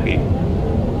feeling happy.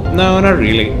 No, not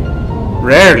really.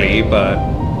 Rarely, but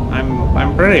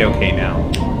I'm pretty okay now.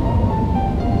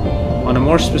 On a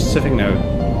more specific note,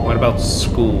 what about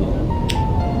school?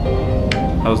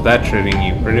 How's that treating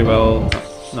you? Pretty well?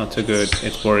 Not so good.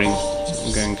 It's boring.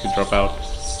 I'm going to drop out.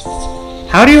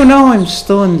 How do you know I'm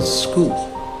still in school?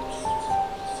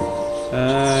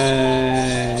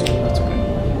 That's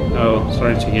okay. Oh,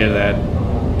 sorry to hear that.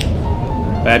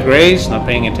 Bad grades? Not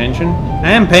paying attention?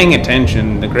 I am paying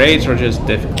attention. The grades are just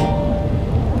difficult.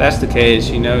 If that's the case,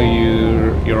 you know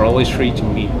you're always free to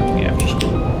meet with me after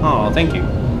school. Oh, thank you.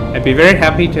 I'd be very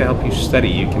happy to help you study.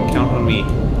 You can count on me.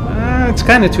 It's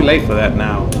kind of too late for that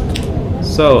now.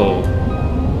 So,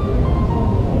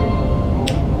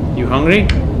 you hungry?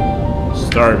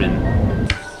 Starving.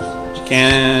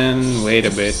 Can wait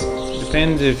a bit.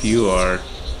 Depends if you are.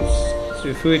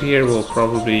 The food here will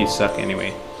probably suck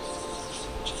anyway.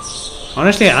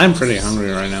 Honestly, I'm pretty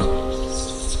hungry right now.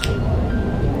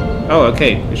 Oh,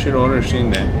 okay. We should order soon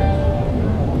then.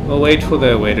 We'll wait for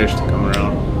the waiters to come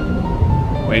around.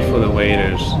 Wait for the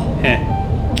waiters. Heh.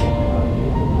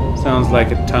 Sounds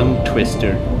like a tongue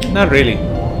twister. Not really.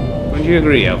 Wouldn't you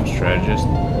agree, AlfaStrategist?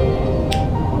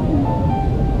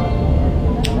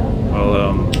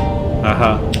 Well,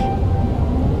 aha.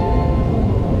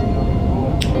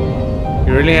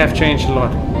 You really have changed a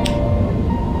lot.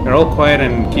 You're all quiet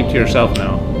and keep to yourself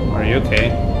now. Are you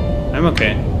okay? I'm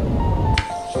okay.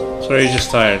 Sorry, you're just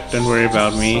tired. Don't worry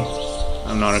about me.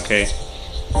 I'm not okay.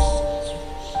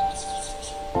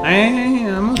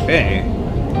 I'm okay.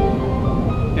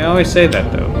 You always say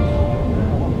that though.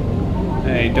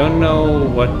 I don't know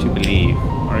what to believe.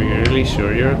 Are you really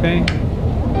sure you're okay?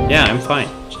 Yeah, I'm fine.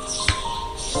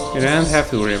 You don't have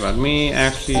to worry about me.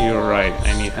 Actually, you're right.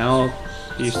 I need help.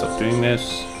 Please stop doing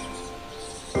this.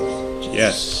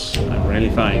 Yes, I'm really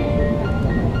fine.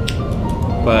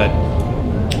 But...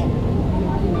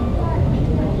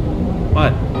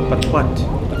 What? But what?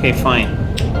 Okay, fine.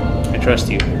 I trust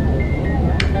you.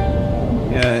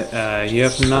 Yeah, you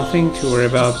have nothing to worry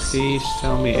about. Please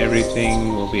tell me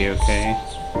everything will be okay.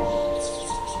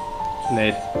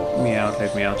 Let me out,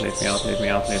 let me out, let me out, let me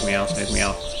out, let me out, let me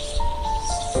out.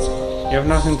 You have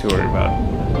nothing to worry about.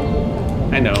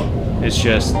 I know. It's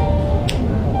just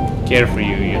care for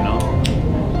you, you know.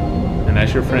 And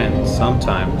as your friend,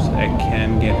 sometimes I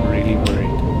can get really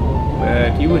worried.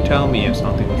 But you would tell me if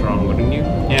something was wrong, wouldn't you?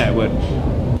 Yeah, I would.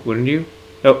 Wouldn't you?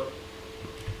 Oh.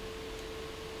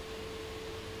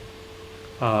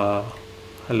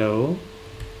 Hello?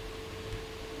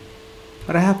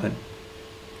 What happened?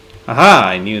 Aha!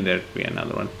 I knew there'd be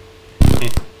another one.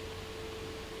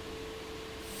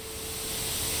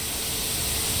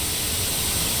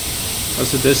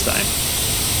 What's it this time?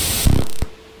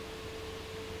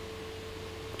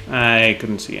 I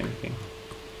couldn't see anything.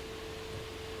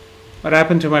 What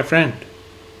happened to my friend?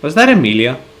 Was that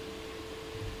Amelia?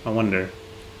 I wonder.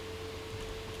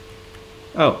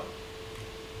 Oh.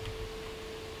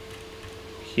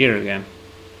 Here again.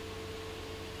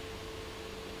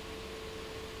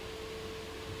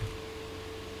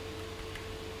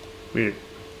 Weird.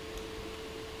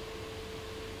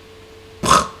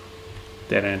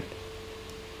 Dead end.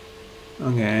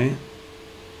 Okay.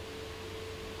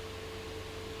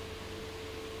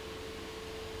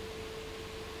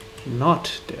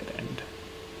 Not dead end.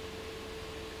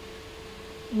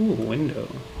 Ooh, window.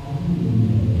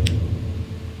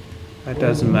 That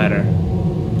doesn't matter.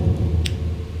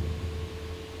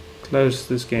 Close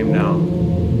this game now.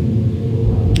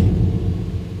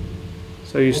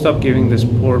 So you stop giving this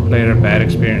poor player a bad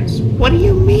experience. What do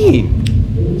you mean?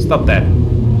 Stop that.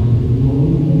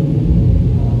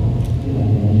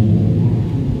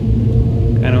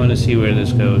 I don't want to see where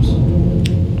this goes.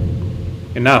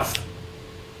 Enough.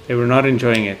 They were not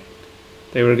enjoying it.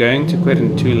 They were going to quit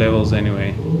in 2 levels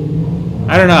anyway.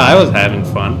 I don't know, I was having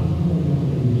fun.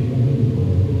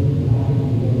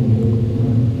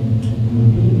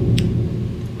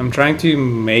 I'm trying to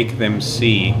make them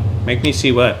see. Make me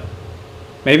see what?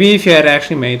 Maybe if you had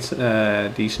actually made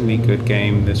a decently good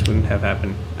game, this wouldn't have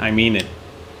happened. I mean it.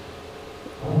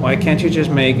 Why can't you just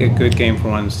make a good game for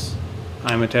once?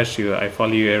 I'm attached to you. I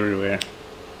follow you everywhere.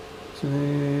 So,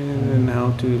 and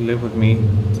how to live with me.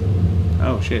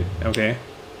 Oh shit. Okay.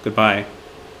 Goodbye.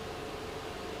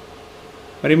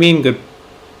 What do you mean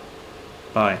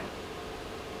goodbye?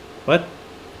 What?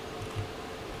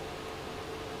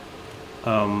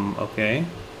 Okay.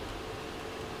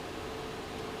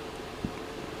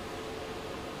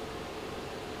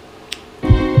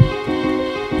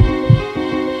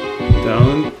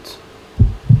 Don't.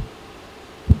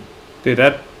 Dude,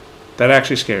 that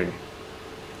actually scared me.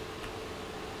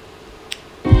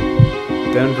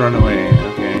 Don't run away,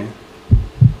 okay.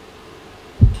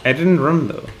 I didn't run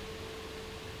though.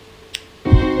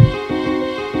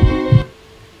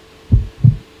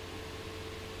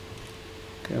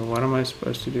 Okay, what am I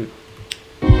supposed to do?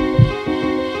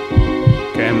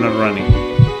 Okay, I'm not running.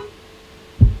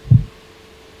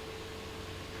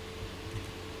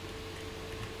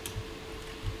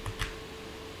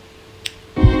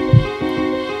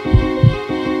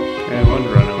 Okay, I won't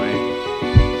run away.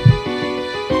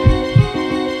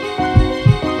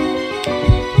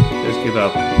 Just give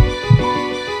up.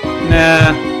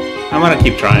 Nah, I'm gonna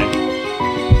keep trying.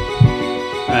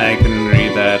 I couldn't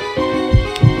read that.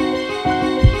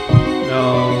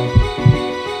 No.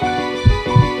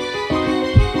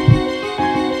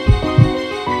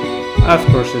 Of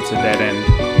course it's a dead end.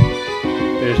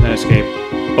 There's no escape.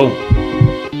 Boom.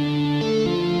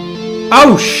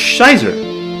 Oh, Shizer!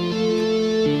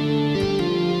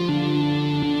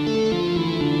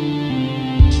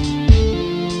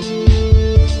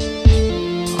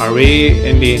 Are we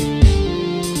in the...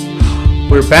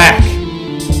 We're back!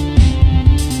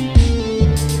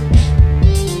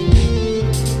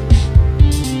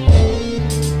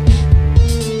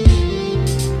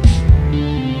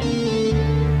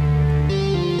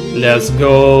 Let's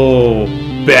go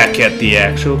back at the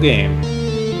actual game.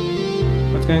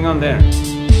 What's going on there?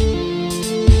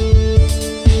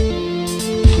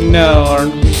 No,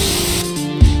 aren't we?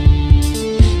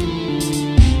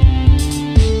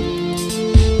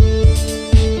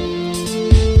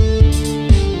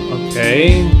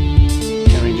 Okay.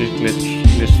 Can we just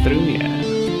glitch through? Yeah.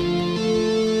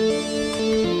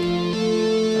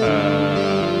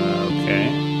 Okay.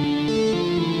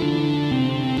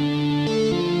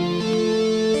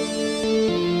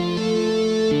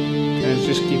 Let's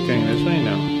just keep going this way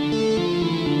now.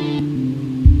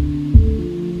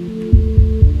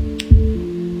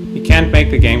 You can't make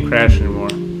the game crash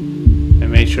anymore. I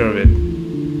made sure of it.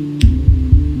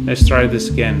 Let's try this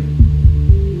again.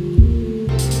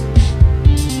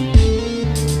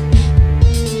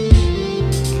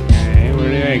 Okay, where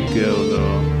do I go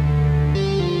though?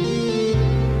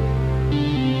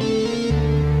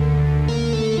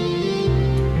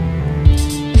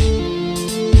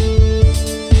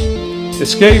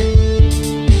 Escape!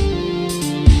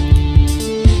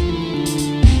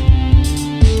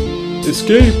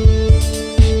 Escape!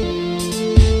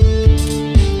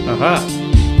 Aha!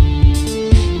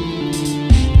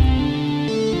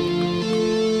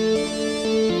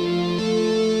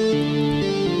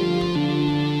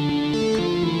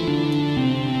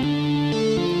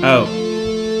 Oh.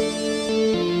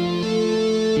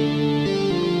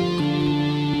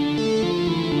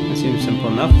 That seems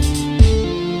simple enough.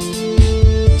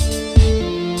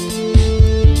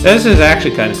 This is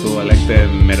actually kind of cool. I like the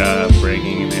meta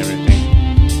breaking and everything.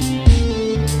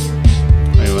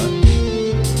 Wait, what?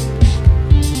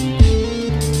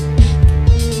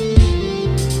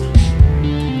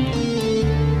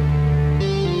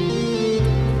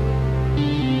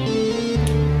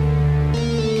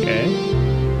 Okay.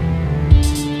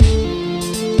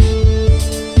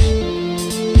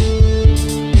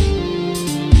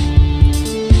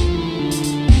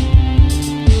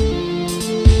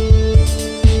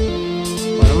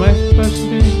 What am I supposed to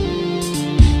do?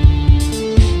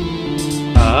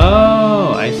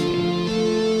 Oh, I see.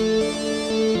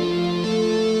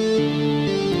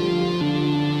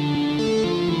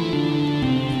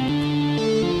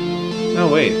 Oh,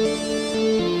 wait.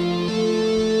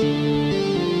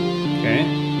 Okay.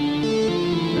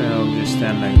 I'll just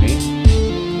stand like this.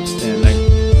 Stand like...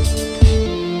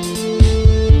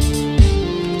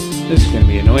 This is gonna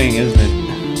be annoying, isn't it?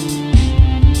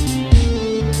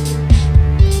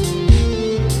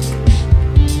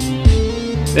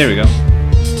 There we go.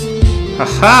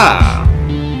 Haha!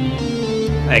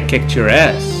 I kicked your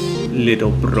ass, little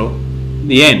bro.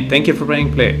 The end. Thank you for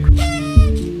playing Pleh.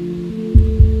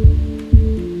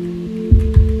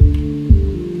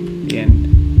 The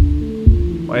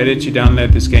end. Why did you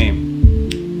download this game?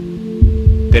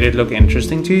 Did it look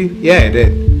interesting to you? Yeah, it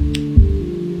did.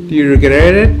 Do you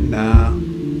regret it? Nah.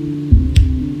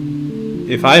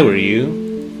 If I were you,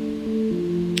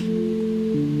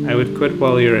 I would quit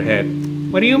while you're ahead.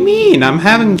 What do you mean? I'm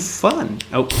having fun.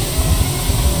 Oh.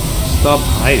 Stop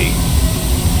hiding.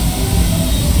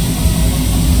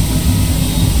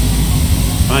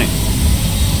 Fine.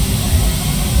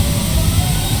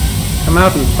 Come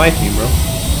out and fight me, bro.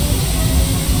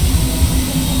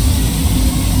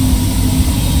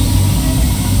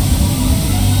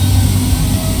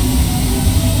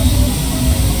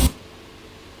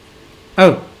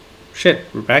 Oh, shit,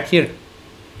 we're back here.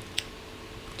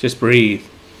 Just breathe.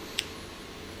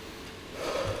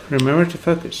 Remember to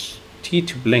focus. T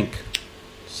to blink.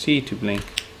 C to blink.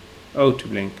 O to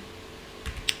blink.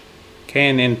 K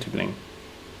and N to blink.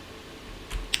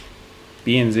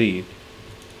 B and Z.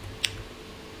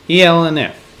 E, L, and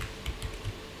F.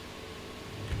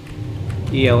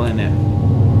 E, L, and F.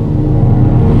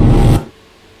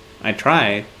 I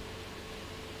tried.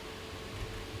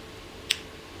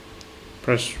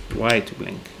 Press Y to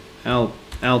blink. L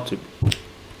to blink.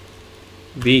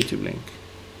 V to blink.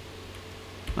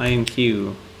 I and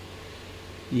Q.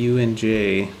 U and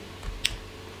J.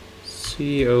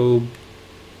 C, O,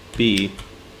 B.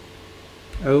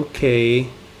 O, K,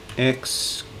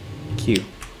 X, Q.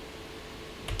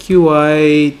 Q,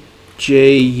 I,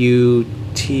 J, U,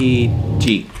 T,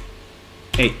 G.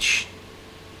 H.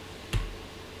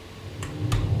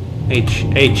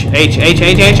 H.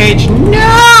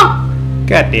 No!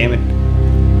 God damn it.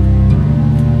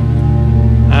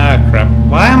 Ah, crap.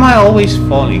 Why am I always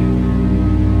falling?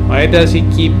 Why does he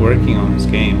keep working on this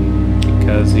game?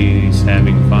 Because he's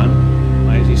having fun?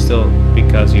 Why is he still...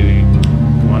 Because he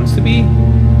wants to be?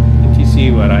 Did you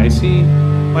see what I see?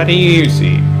 What do you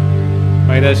see?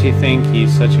 Why does he think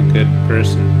he's such a good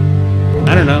person?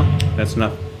 I don't know. That's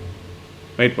not...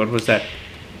 Wait, what was that?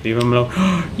 Leave him alone.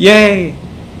 Yay!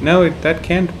 No, that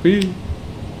can't be.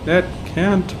 That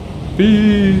can't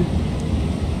be.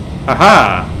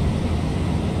 Aha!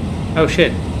 Oh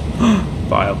shit.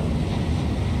 File.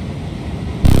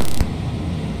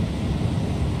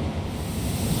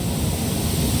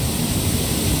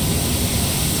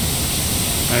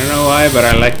 I don't know why, but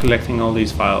I like collecting all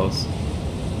these files.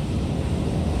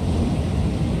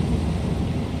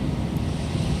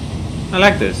 I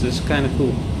like this. This is kind of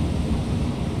cool.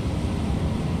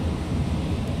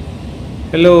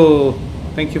 Hello.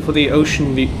 Thank you for the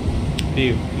ocean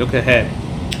view. Look ahead.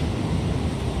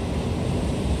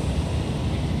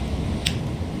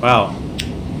 Wow.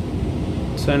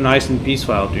 So nice and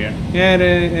peaceful out here. Yeah,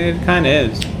 it kind of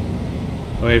is.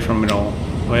 Away from it all.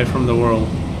 Away from the world.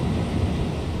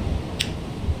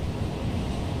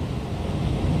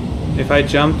 If I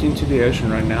jumped into the ocean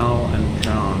right now and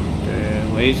drowned,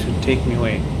 the waves would take me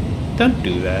away. Don't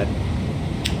do that.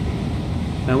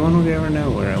 No one would ever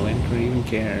know where I went or even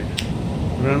cared.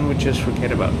 Everyone would just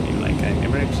forget about me like I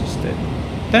never existed.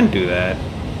 Don't do that.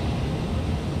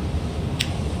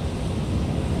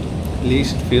 At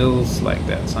least it feels like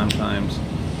that sometimes.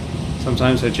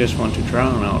 Sometimes I just want to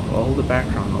drown out all the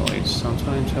background noise.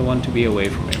 Sometimes I want to be away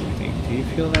from everything. Do you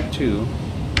feel that too?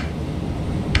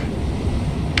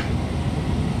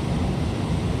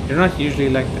 You're not usually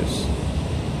like this.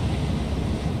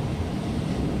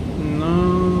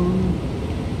 No.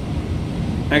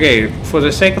 Okay, for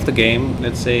the sake of the game,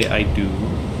 let's say I do.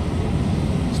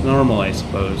 It's normal, I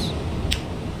suppose.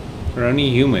 We're only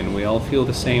human, we all feel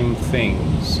the same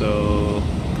thing, so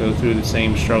go through the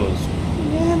same struggles.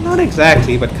 Yeah, not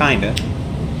exactly, but kinda.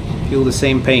 Feel the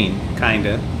same pain,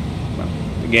 kinda. Well,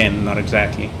 again, not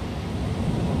exactly.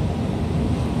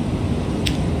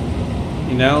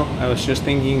 You know, I was just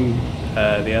thinking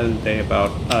the other day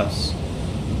about us.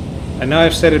 I know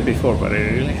I've said it before, but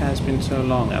it really has been so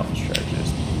long,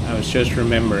 AlfaStrategist. I was just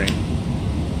remembering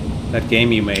that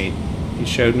game you made. You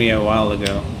showed me a while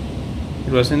ago.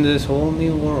 It was in this whole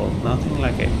new world, nothing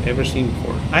like I've ever seen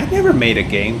before. I never made a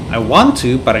game. I want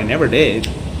to, but I never did.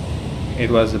 It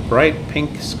was a bright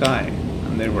pink sky,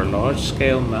 and there were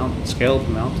large-scaled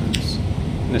mountains,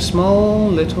 and a small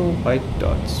little white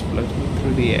dots floating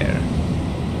through the air.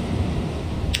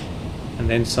 And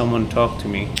then someone talked to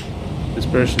me. This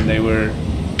person, they were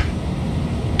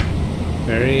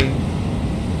very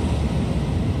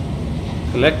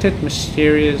collected,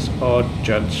 mysterious, odd,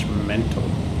 judgmental.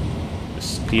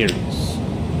 Mysterious.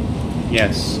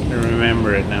 Yes, I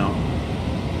remember it now.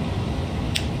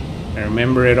 I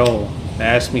remember it all. They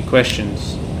asked me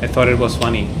questions. I thought it was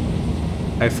funny.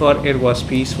 I thought it was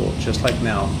peaceful, just like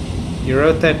now. You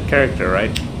wrote that character, right?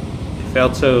 It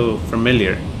felt so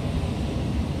familiar.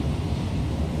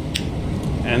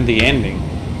 And the ending.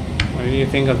 What do you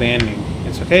think of the ending?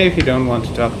 It's okay if you don't want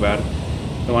to talk about it.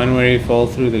 The one where you fall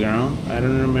through the ground? I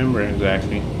don't remember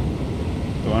exactly.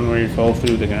 The one where you fall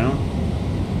through the ground?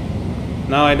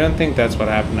 No, I don't think that's what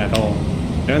happened at all.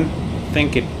 I don't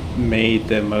think it made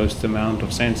the most amount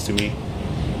of sense to me.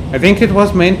 I think it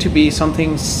was meant to be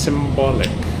something symbolic.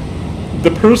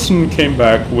 The person came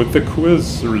back with the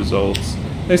quiz results.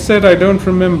 They said I don't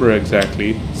remember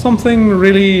exactly. Something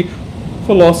really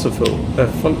philosophical.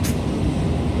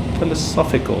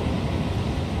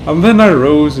 And then I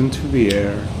rose into the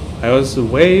air. I was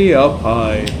way up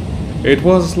high. It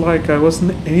was like I was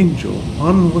an angel,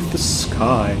 one with the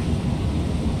sky.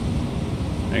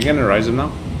 Are you gonna rise up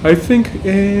now? I think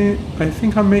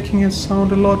I'm making it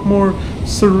sound a lot more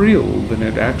surreal than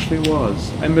it actually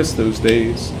was. I miss those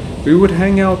days. We would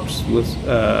hang out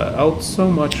out so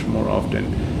much more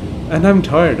often, and I'm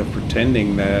tired of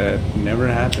pretending that never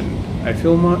happened. I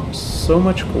feel so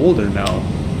much colder now.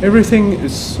 Everything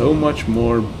is so much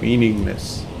more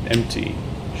meaningless, empty,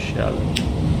 shallow.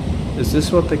 Is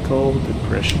this what they call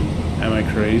depression? Am I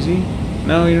crazy?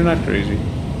 No, you're not crazy.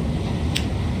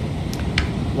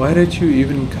 Why did you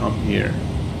even come here?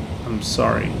 I'm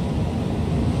sorry.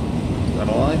 Is that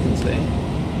all I can say?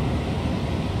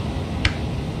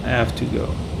 I have to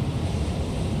go.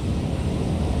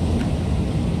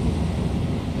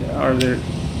 Are there...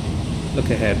 Look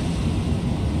ahead.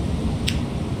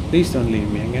 Please don't leave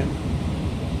me again.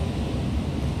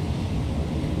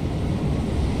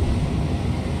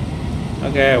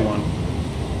 Okay, I won.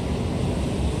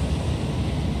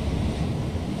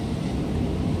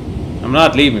 I'm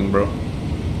not leaving, bro.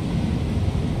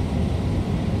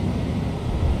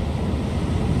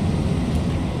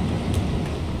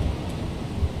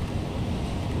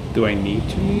 Do I need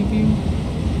to leave you?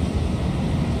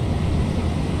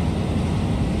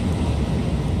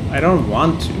 I don't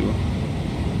want to.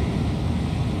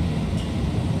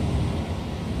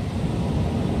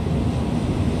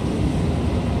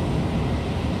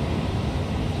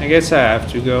 I guess I have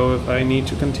to go if I need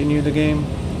to continue the game.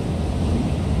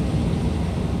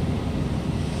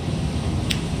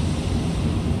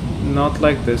 Not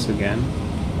like this again.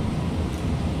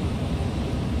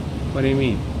 What do you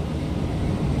mean?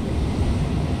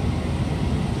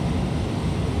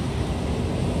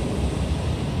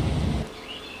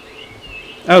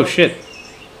 Oh shit.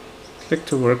 Click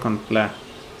to work on Pleh.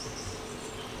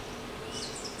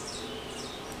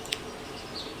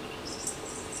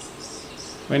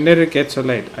 When did it get so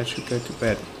late? I should go to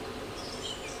bed.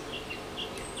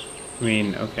 I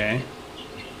mean, okay.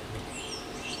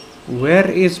 Where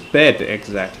is bed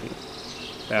exactly?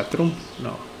 Bathroom?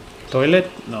 No. Toilet?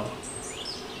 No.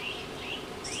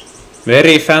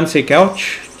 Very fancy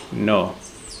couch? No.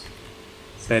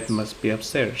 Bed must be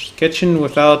upstairs. Kitchen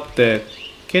without the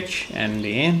kitchen and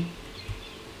the inn.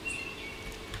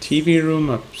 TV room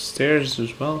upstairs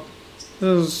as well.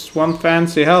 This is one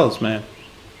fancy house, man.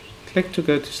 Click to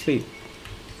go to sleep.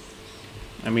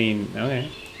 I mean, okay.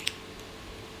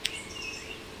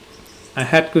 I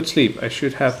had good sleep. I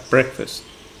should have breakfast.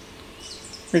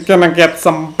 We're gonna get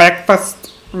some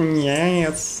breakfast.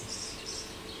 Yes.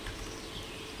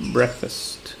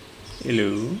 Breakfast.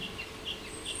 Hello.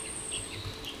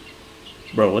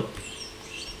 Bro, what?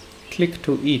 Click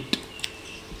to eat.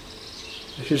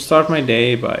 I should start my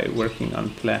day by working on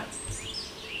Pleh.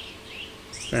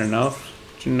 Fair enough.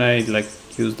 Shouldn't I, like,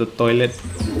 use the toilet?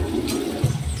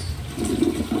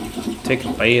 Take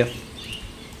a bath.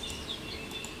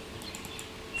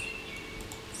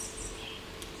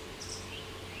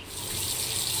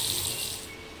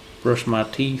 Brush my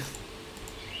teeth.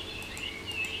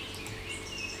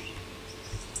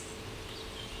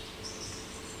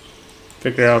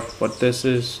 Figure out what this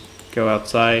is. Go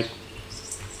outside.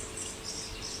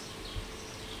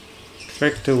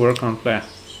 Click to work on Pleh.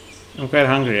 I'm quite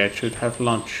hungry. I should have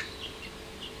lunch.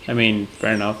 I mean,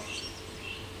 fair enough.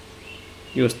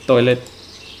 Use toilet.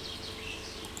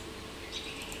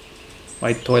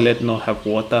 Why toilet no have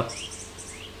water?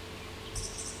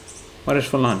 What is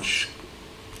for lunch?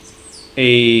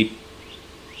 A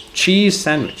cheese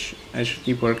sandwich. I should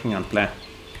keep working on Pleh.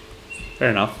 Fair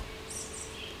enough.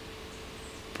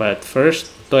 But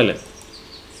first, toilet.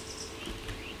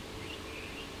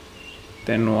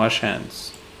 Then wash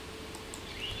hands.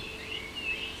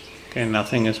 Okay,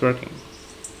 nothing is working.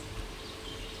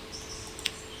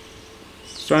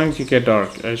 It's starting to get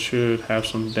dark. I should have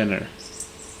some dinner.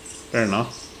 Fair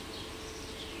enough.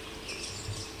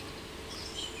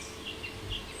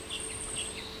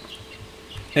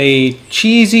 A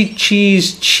cheesy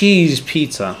cheese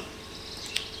pizza.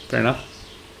 Fair enough.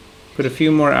 Put a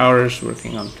few more hours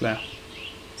working on Pleh.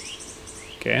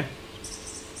 Okay.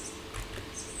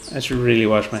 I should really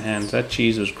wash my hands. That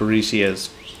cheese was greasy as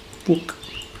fuck.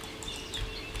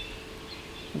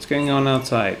 What's going on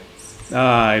outside?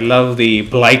 Ah, I love the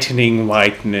blightening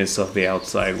whiteness of the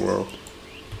outside world.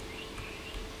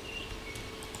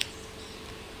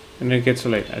 And it gets so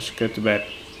late. I should go to bed.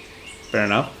 Fair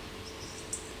enough.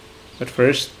 But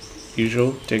first,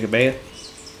 usual, take a bath.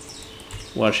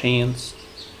 Wash hands.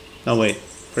 No, wait.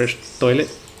 First,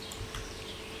 toilet.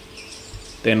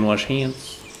 Then wash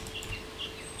hands.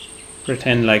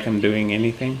 Pretend like I'm doing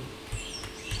anything.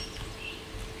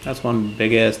 That's one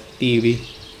big ass TV.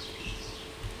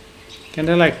 Can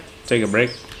I like take a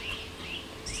break?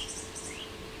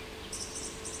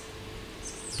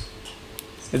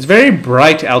 It's very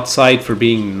bright outside for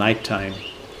being nighttime.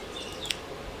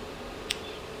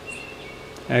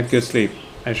 I had good sleep.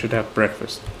 I should have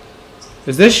breakfast.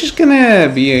 Is this just gonna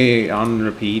be on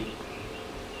repeat?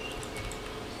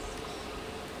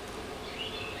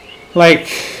 Like,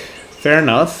 fair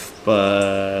enough,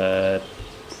 but I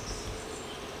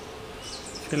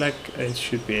feel like I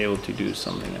should be able to do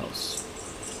something else.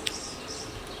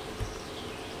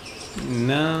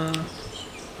 Nah,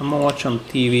 I'm gonna watch on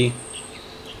TV.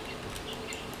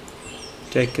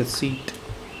 Take a seat.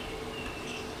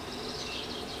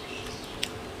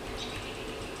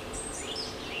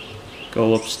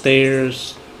 Go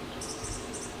upstairs.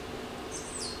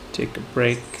 Take a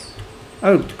break.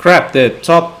 Oh crap, the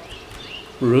top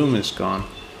room is gone.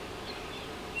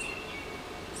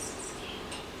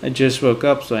 I just woke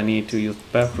up, so I need to use the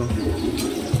bathroom.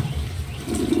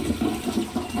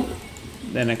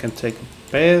 Then I can take a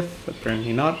bath,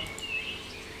 apparently not.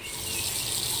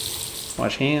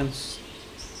 Wash hands.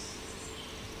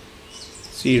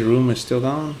 See, room is still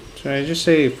gone. Should I just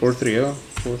say 430?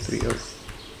 430.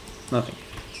 Nothing.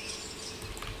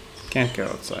 Can't go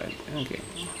outside. Okay.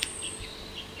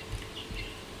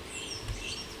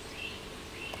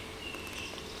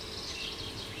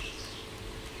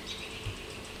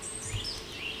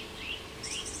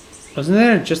 Wasn't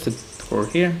there just a door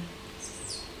here?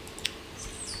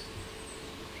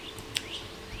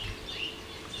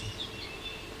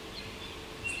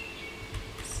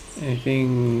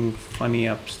 Anything funny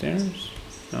upstairs?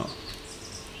 No.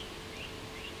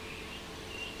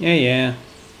 Yeah,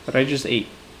 but I just ate.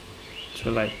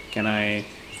 So like, can I?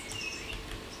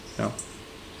 No.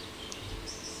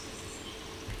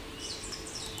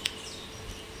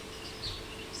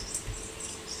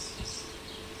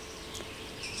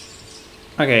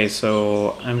 Okay,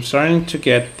 so I'm starting to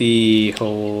get the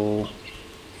whole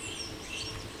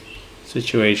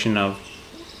situation of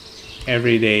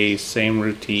everyday same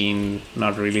routine,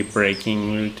 not really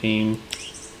breaking routine.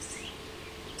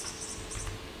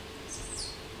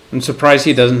 I'm surprised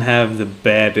he doesn't have the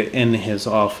bed in his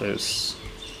office.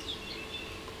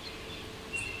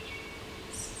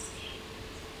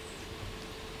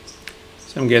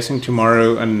 So I'm guessing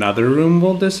tomorrow another room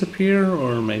will disappear,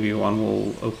 or maybe one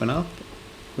will open up.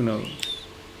 Who knows?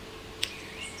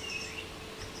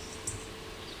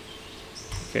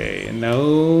 Okay,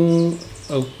 no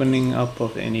opening up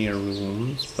of any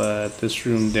rooms, but this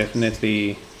room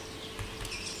definitely...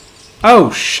 Oh,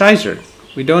 shizer!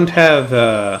 We don't have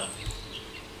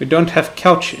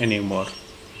couch anymore.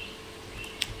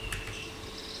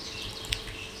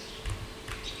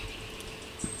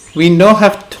 We no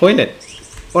have toilet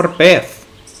or bath.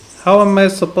 How am I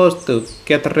supposed to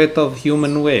get rid of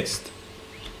human waste?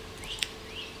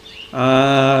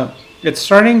 It's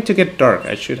starting to get dark.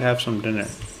 I should have some dinner.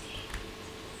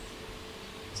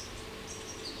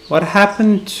 What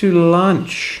happened to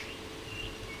lunch?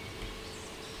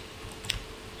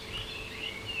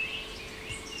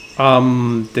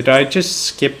 Did I just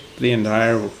skip the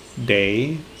entire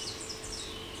day?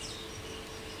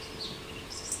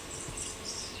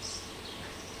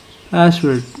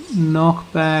 Password,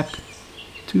 knockback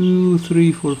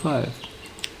 2345.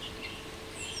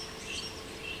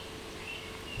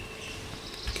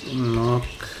 Knock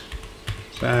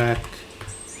back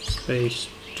space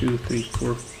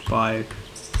 2345.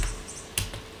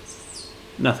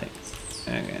 Nothing.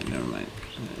 Okay, never mind.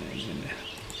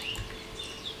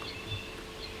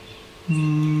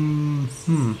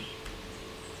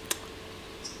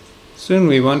 Soon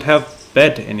we won't have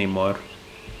bed anymore.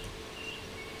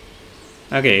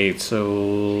 Okay,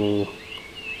 so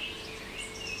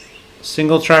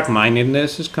single track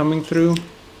mindedness is coming through.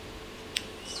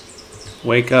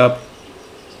 Wake up.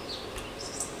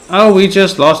 Oh, we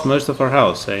just lost most of our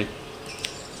house, eh?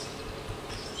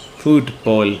 Food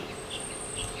boil.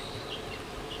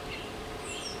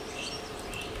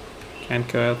 Can't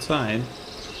go outside.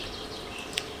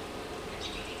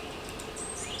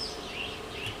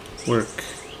 Work.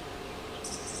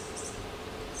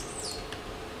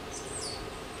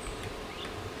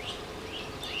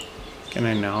 Can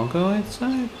I now go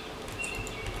outside?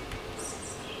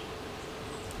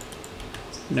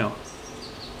 No.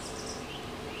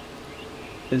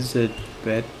 Is it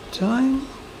bedtime?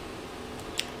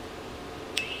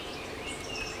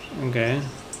 Okay.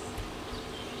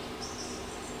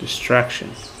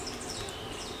 Distraction.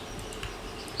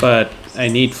 But I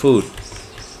need food.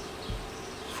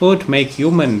 Food make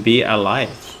human be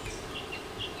alive.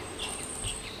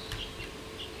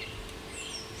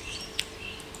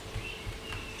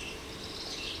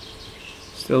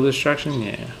 Still distraction?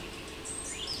 Yeah.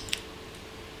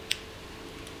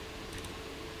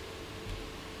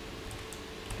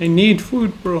 I need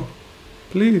food, bro.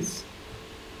 Please.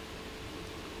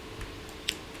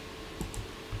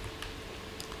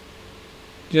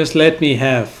 Just let me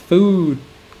have food.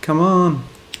 Come on.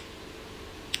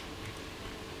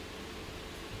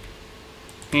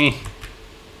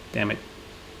 Damn it.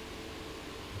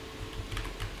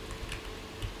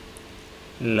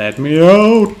 Let me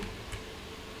out.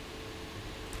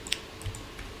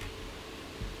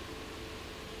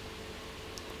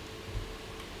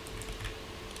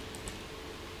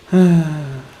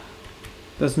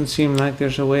 Doesn't seem like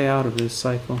there's a way out of this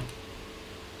cycle.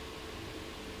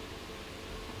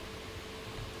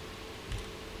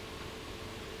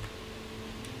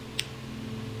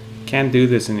 Can't do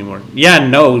this anymore. Yeah,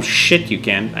 no shit you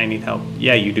can't. I need help.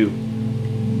 Yeah, you do.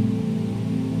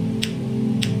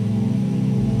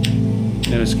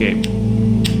 No escape.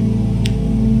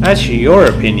 That's your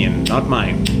opinion, not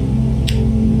mine.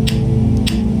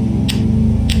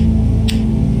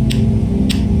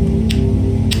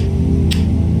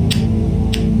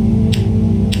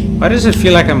 Why does it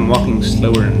feel like I'm walking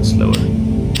slower and slower?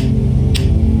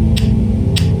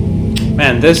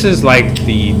 Man, this is like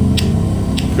the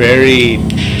very...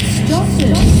 Stop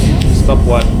it. Stop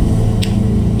what?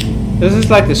 This is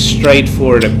like a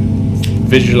straightforward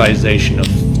visualization of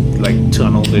like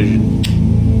tunnel vision.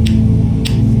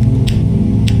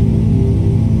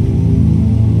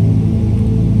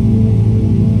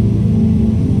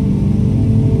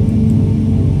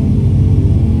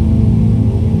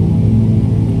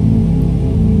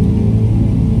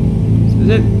 Is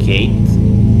it a gate?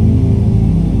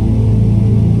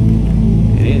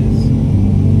 It is.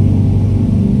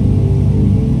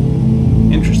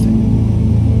 Interesting.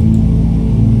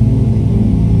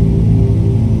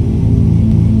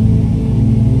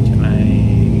 Can I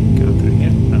go through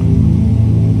here? No.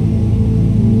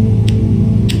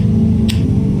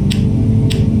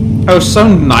 Oh, so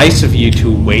nice of you to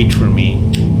wait for me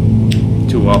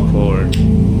to walk forward.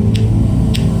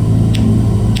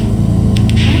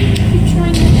 Why are you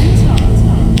trying to enter?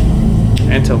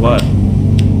 Enter what?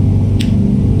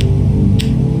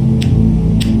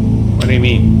 What do you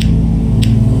mean?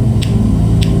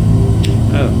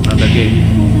 Oh, another gate.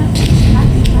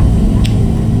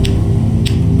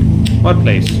 What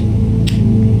place?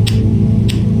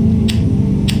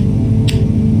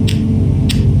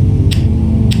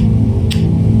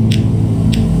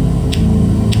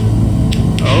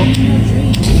 Oh?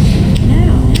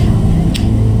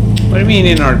 What do you mean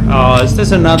in our... Oh, is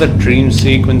this another dream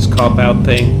sequence cop-out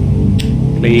thing?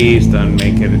 Please don't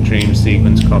make it a dream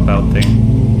sequence cop-out thing.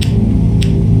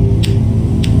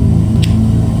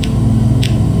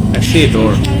 I see a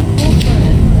door.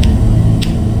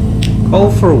 Call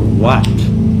for what?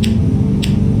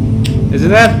 Is it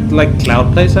that, like,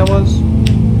 cloud place I was?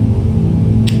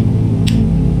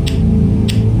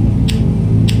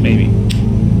 Maybe.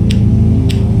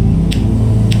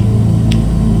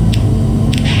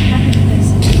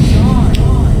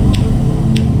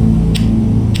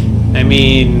 I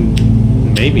mean,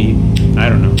 maybe. I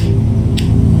don't know.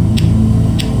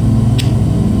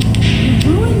 You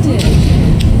ruined it.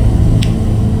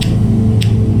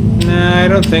 Nah, I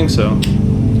don't think so.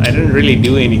 I didn't really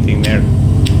do anything there.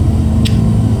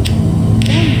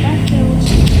 Going back there will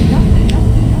change nothing.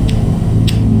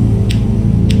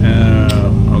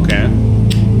 Okay.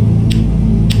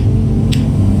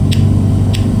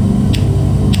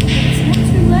 It's not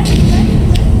too late.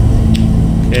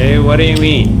 Okay, what do you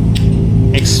mean?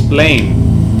 Explain.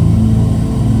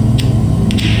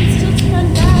 You can still turn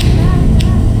back.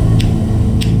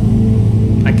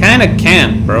 I kinda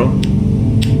can't, bro.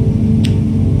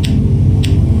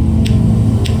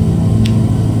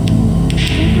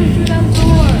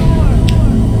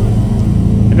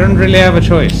 don't really have a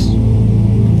choice.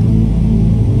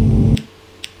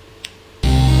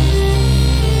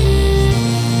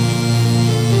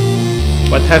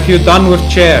 What have you done with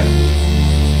chair?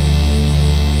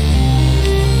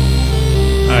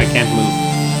 Oh, I can't move.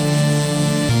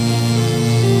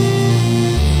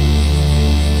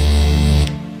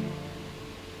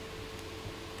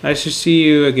 Nice to see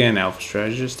you again,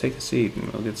 AlfaStrategist. Take a seat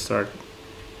and we'll get started.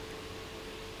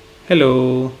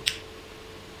 Hello.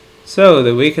 So,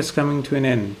 the week is coming to an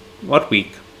end. What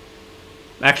week?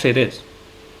 Actually, it is.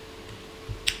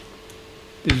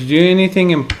 Did you do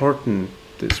anything important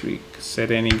this week?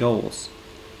 Set any goals?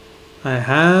 I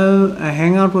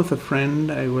hang out with a friend.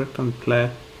 I worked on Pleh.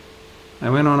 I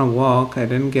went on a walk. I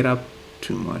didn't get up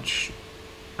too much.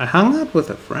 I hung out with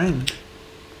a friend.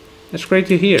 That's great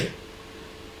to hear.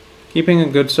 Keeping a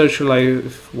good social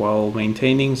life while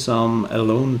maintaining some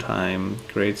alone time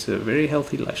creates a very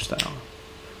healthy lifestyle.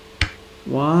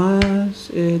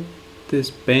 Was it this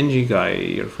Benji guy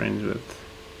you're friends with?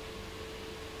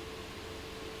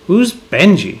 Who's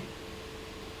Benji?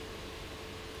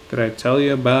 Did I tell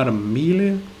you about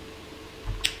Amelia?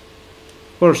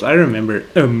 Of course, I remember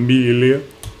Amelia.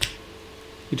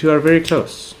 You two are very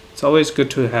close. It's always good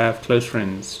to have close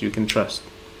friends you can trust.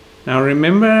 Now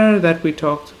remember that we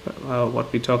talked about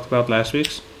what we talked about last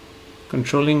week's?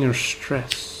 Controlling your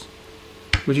stress.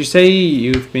 Would you say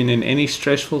you've been in any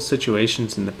stressful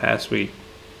situations in the past week?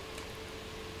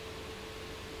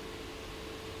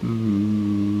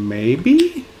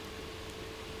 Maybe?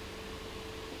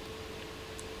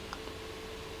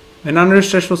 When under a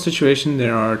stressful situation,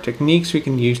 there are techniques we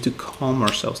can use to calm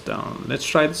ourselves down. Let's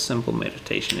try the simple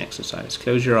meditation exercise.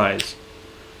 Close your eyes.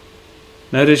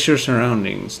 Notice your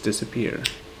surroundings disappear.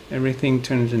 Everything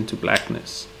turns into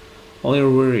blackness. All your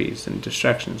worries and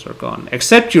distractions are gone.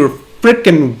 Except your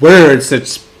frickin' words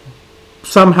that's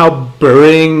somehow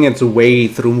burying its way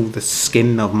through the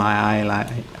skin of my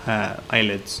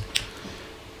eyelids.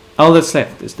 All that's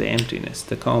left is the emptiness,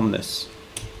 the calmness.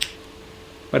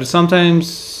 But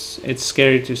sometimes it's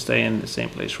scary to stay in the same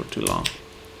place for too long.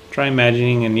 Try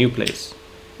imagining a new place.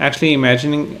 Actually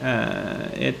imagining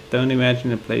it, don't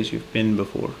imagine a place you've been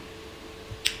before.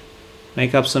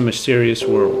 Make up some mysterious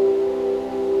world.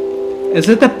 Is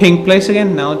it the pink place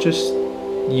again? Now just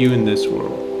you in this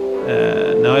world.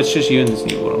 Now it's just you in this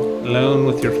new world, alone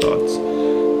with your thoughts.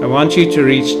 I want you to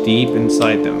reach deep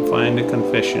inside them, find a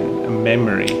confession, a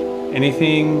memory,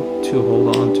 anything to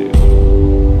hold on to.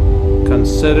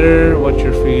 Consider what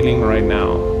you're feeling right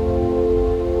now.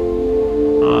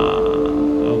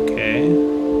 Okay.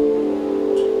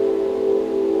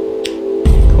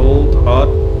 Cold, hot.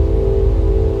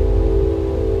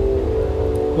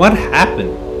 What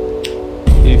happened?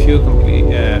 Do you feel complete?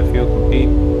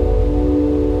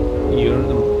 You're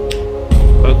the.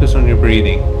 Focus on your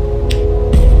breathing.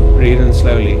 Breathe in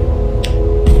slowly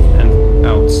and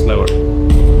out slower.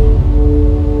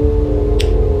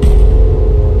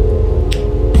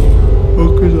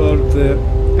 Focus on the.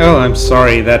 Oh, I'm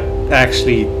sorry. That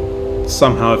actually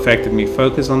somehow affected me.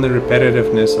 Focus on the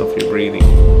repetitiveness of your breathing.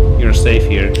 You're safe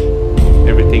here.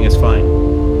 Everything is fine.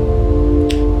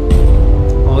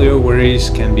 All your worries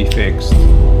can be fixed.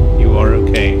 You are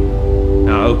okay.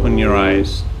 Now open your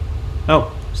eyes.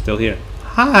 Oh, still here.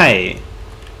 Hi!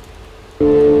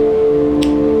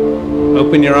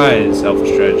 Open your eyes,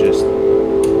 AlfaStrategist.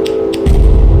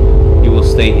 You will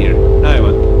stay here. Hi,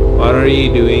 what are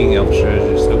you doing,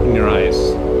 AlfaStrategist? Open your eyes.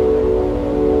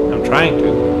 I'm trying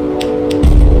to.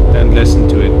 Don't listen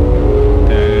to it.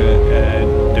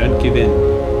 Don't give in.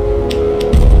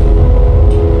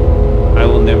 I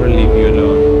will never leave you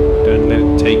alone. Don't let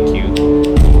it take you.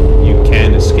 You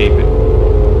can't escape it.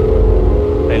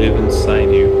 I live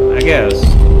inside you. I guess.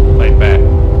 Fight back.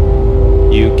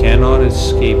 You cannot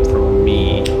escape from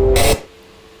me.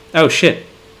 Oh shit.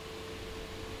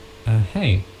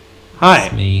 Hey. Hi.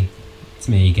 It's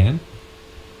me again.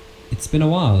 It's been a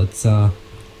while.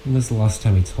 When was the last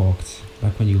time we talked?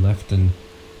 Back when you left and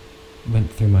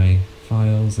went through my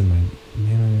files and my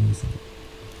memories.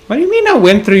 What do you mean I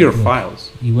went through your files?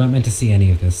 You weren't meant to see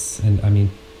any of this, and I mean,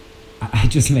 I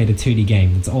just made a 2D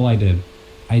game. That's all I did.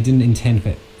 I didn't intend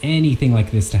for anything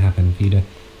like this to happen, for you to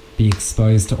be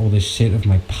exposed to all this shit of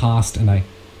my past, and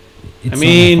it's I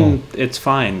mean, not my fault. it's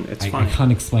fine. It's fine. I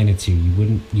can't explain it to you.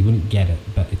 You wouldn't get it,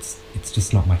 but it's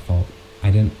just not my fault.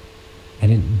 I didn't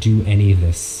do any of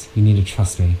this. You need to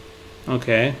trust me.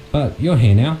 Okay. But you're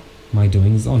here now, my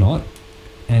doings or not,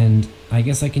 and I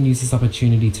guess I can use this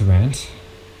opportunity to rant.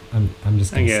 I'm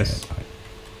just gonna say it.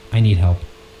 I need help.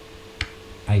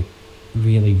 I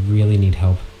really, really need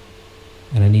help,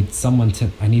 and I need someone to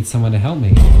help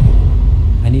me.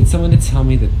 I need someone to tell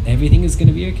me that everything is going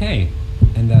to be okay,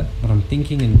 and that what I'm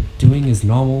thinking and doing is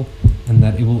normal, and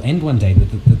that it will end one day,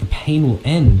 that the pain will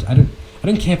end. I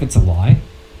don't care if it's a lie.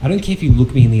 I don't care if you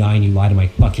look me in the eye and you lie to my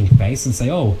fucking face and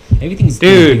say, "Oh, everything's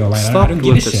gonna be alright." I don't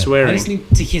give a shit. I just need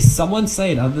to hear someone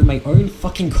say it other than my own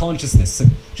fucking consciousness. So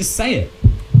just say it.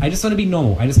 I just want to be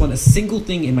normal. I just want a single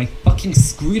thing in my fucking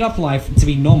screwed up life to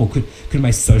be normal. Could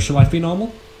my social life be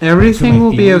normal? Everything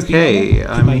will be okay.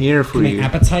 I'm here for you. Could my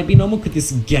appetite be normal? Could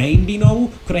this game be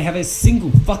normal? Could I have a single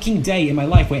fucking day in my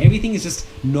life where everything is just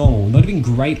normal? Not even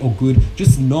great or good,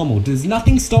 just normal. There's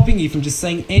nothing stopping you from just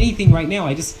saying anything right now.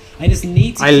 I just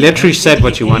need to... I literally said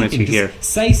what you wanted to hear.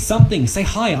 Say something. Say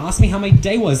hi. Ask me how my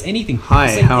day was. Anything.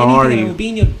 Hi, how are you? I will be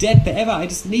in your debt forever. I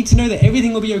just need to know that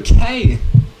everything will be okay.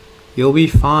 You'll be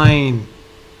fine.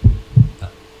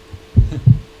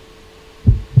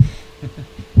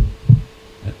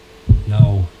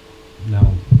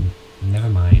 No, never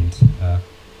mind.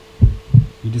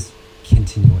 You just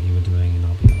continue what you were doing and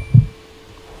I'll be up.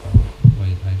 Oh,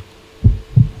 wait,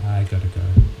 I gotta go.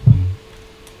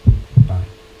 Bye.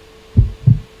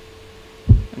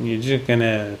 You're just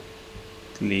gonna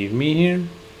leave me here?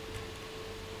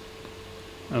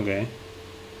 Okay.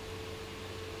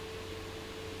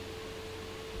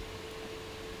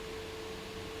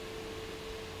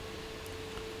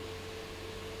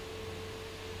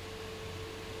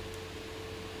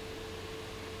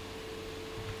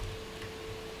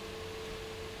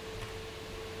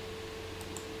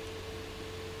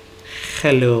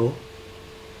 Hello.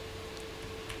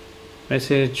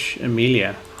 Message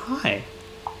Amelia. Hi.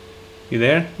 You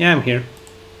there? Yeah, I'm here.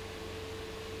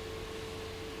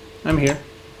 I'm here.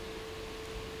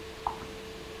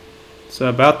 So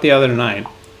about the other night,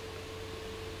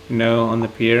 you know, on the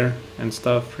pier and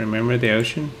stuff, remember the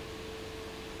ocean?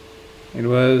 It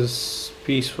was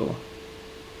peaceful.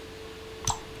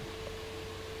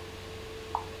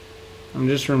 I'm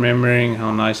just remembering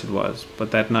how nice it was, but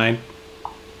that night,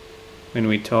 when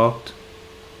we talked,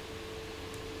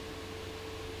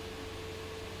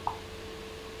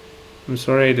 I'm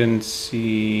sorry I didn't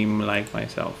seem like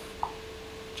myself.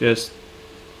 Just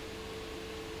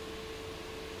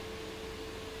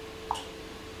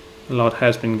a lot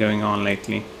has been going on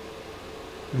lately.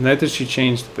 I've noticed you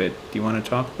changed a bit. Do you want to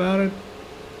talk about it?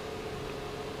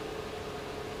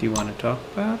 Do you want to talk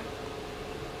about it?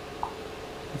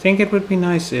 I think it would be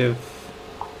nice if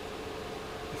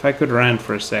I could rant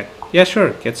for a sec. Yeah, sure.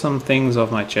 Get some things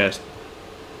off my chest.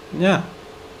 Yeah.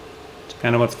 It's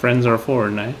kind of what friends are for,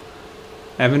 no?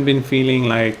 I haven't been feeling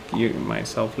like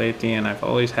myself lately, and I've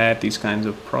always had these kinds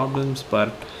of problems,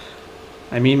 but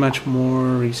I mean much more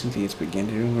recently. It's been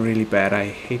getting really bad. I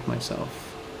hate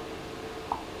myself.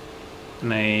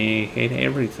 And I hate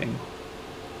everything.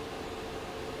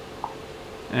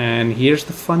 And here's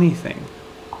the funny thing.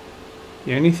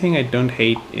 The only thing I don't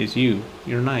hate is you.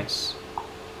 You're nice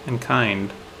and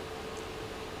kind.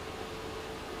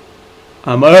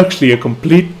 I'm actually a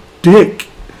complete dick.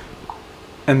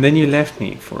 And then you left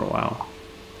me for a while.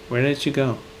 Where did you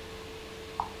go?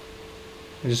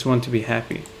 I just want to be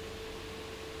happy.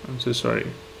 I'm so sorry.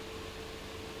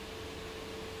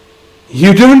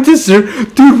 You don't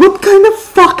deserve... Dude, what kind of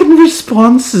fucking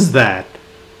response is that?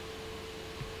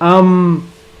 I'm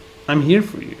here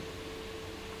for you.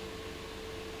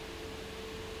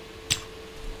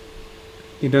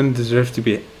 You don't deserve to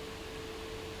be...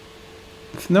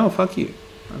 No, fuck you.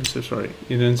 I'm so sorry.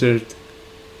 You don't deserve...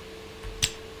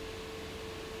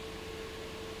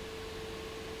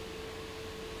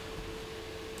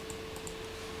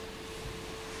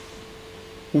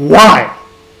 Why?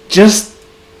 Just...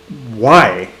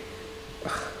 Why?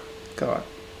 God.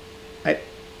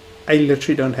 I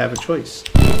literally don't have a choice.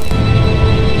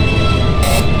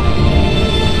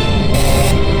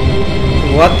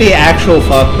 What the actual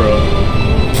fuck, bro?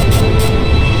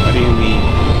 What do you mean?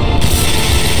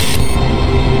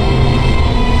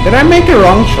 Did I make a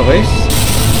wrong choice?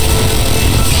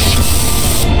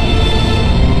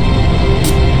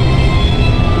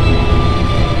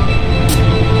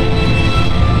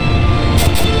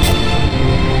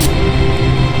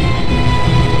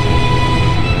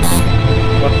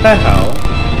 What the hell?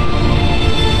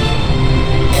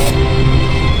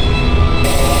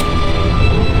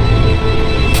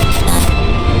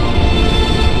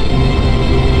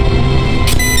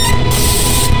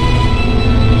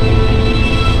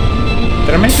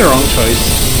 Did I make the wrong choice?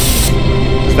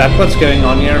 Is that what's going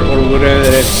on here, or would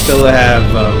it still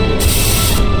have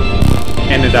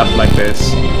ended up like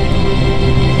this?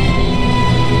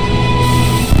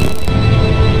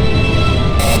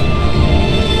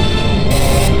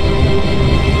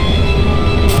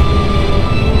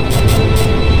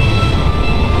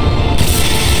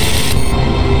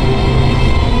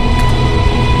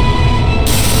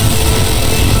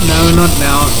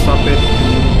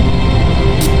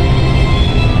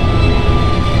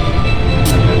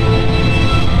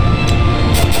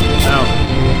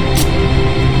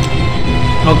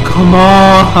 Oh, come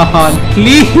on!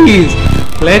 Please!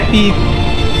 Let me...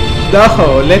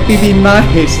 No! Let me be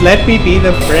nice! Let me be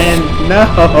the friend! No!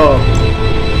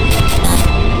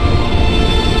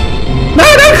 No,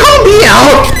 don't call me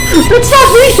out! It's not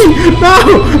me! No!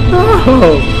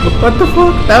 No! What the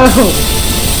fuck? No!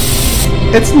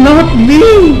 It's not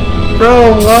me!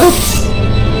 Bro, what?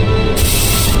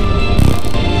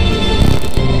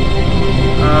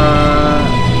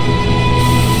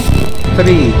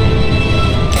 Three.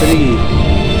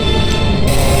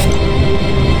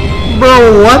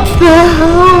 Bro, what the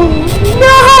hell?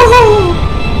 No!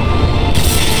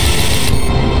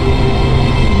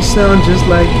 You sound just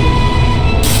like...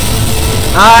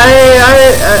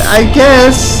 I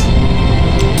guess.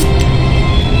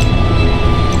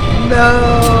 No.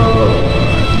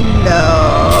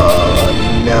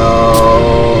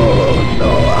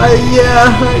 Yeah.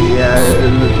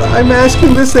 I'm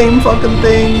asking the same fucking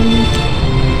thing.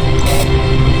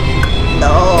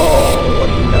 No.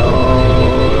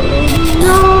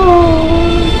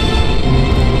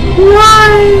 Why?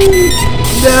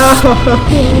 No.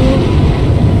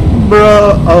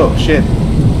 Bro. Oh shit.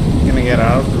 Gonna get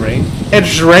out of the rain.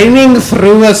 It's raining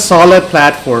through a solid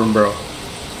platform, bro.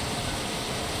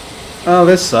 Oh,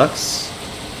 this sucks.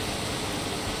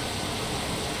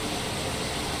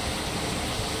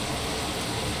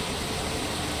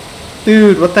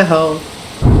 Dude, what the hell?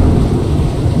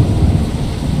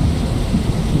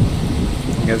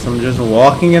 I guess I'm just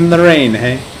walking in the rain,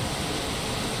 hey?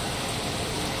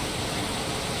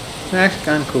 Actually,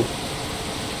 kinda cool.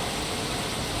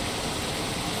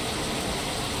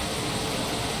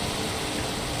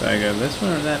 Do I go this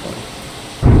one or that one?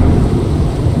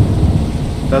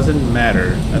 Doesn't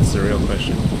matter. That's the real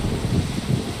question.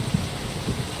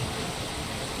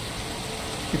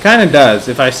 It kind of does.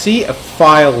 If I see a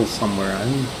file somewhere,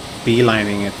 I'm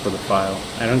beelining it for the file.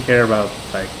 I don't care about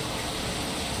like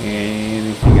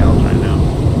anything else right now.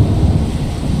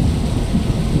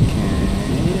 Okay,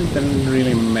 it doesn't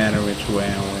really matter which way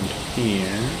I went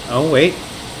here. Oh wait.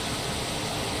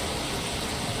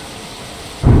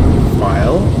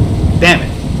 File. Damn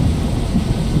it.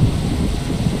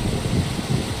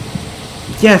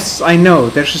 Yes, I know,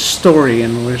 there's a story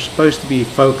and we're supposed to be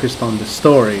focused on the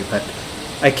story, but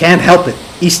I can't help it.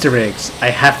 Easter eggs. I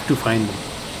have to find them.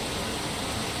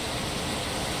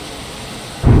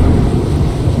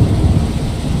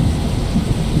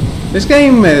 This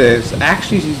game is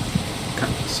actually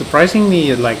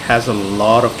surprisingly like has a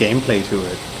lot of gameplay to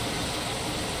it.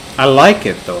 I like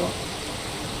it though.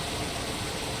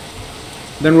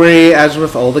 Don't worry, as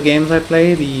with all the games I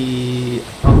play,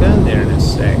 I'll go in there in a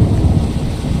sec.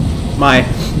 My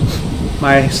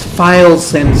file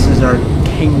senses are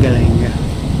tingling.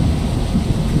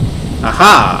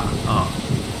 Aha! Oh.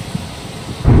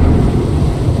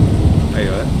 Wait,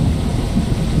 what?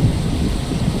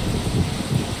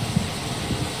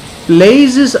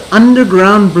 Blaze's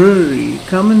Underground Brewery.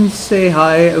 Come and say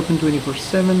hi. Open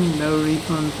 24/7. No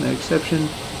refunds, no exception.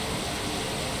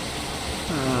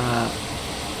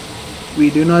 We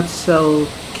do not sell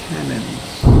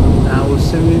cannons. Now with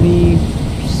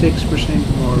 76%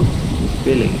 more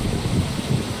billing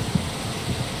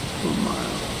per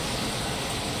mile.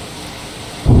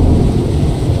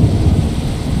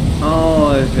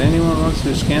 Oh, if anyone wants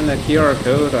to scan that QR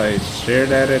code, I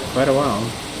stared at it quite a while.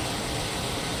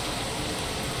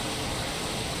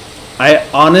 I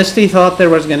honestly thought there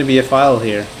was going to be a file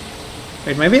here.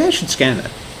 Wait, maybe I should scan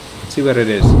that. Let's see what it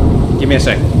is. Give me a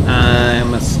sec. I'm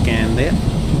gonna scan that.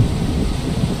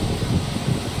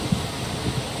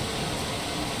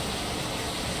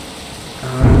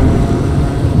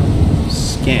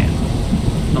 Scan.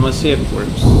 I'm gonna see if it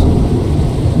works.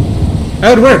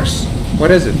 Oh, it works! What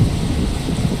is it?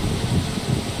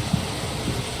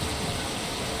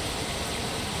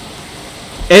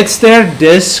 It's their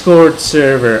Discord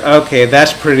server. Okay,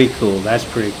 that's pretty cool. That's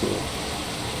pretty cool.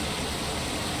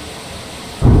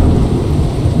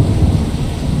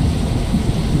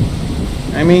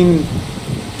 I mean,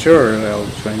 sure, I'll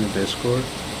join the Discord.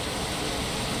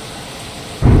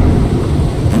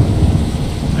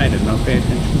 I did not pay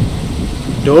attention.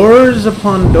 Doors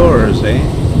upon doors, eh?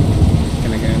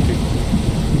 Can I go into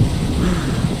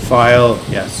file?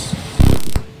 Yes.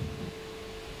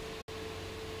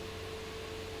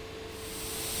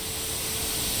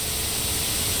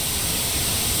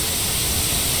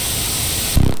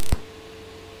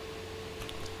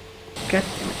 God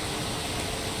damn it.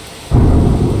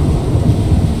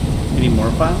 Any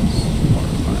more files? More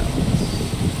files.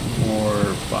 More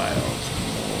files.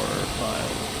 More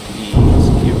files. Please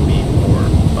give me more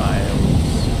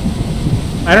files.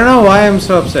 I don't know why I'm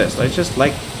so obsessed. I just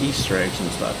like Easter eggs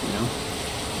and stuff, you know?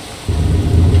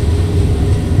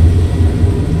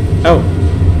 Oh,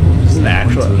 this is the Can't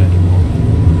actual. point to it anymore.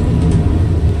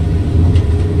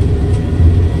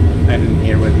 I didn't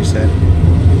hear what you said.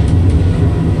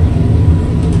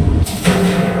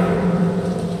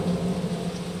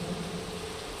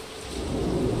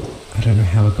 I don't know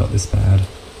how it got this bad,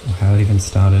 or how it even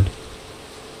started.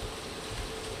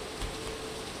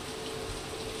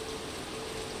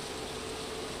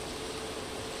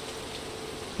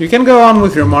 You can go on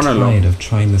with your I'm monologue. tired of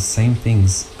trying the same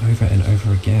things over and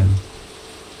over again.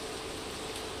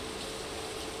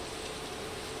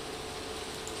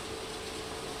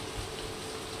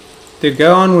 Dude,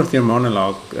 go on with your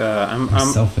monologue. I'm I'm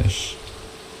selfish.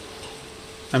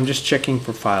 I'm just checking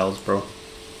for files, bro.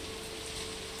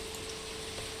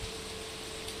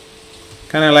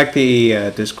 Kind of like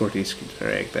the Discord Easter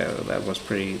egg. That was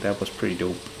pretty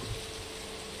dope.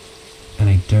 And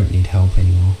I don't need help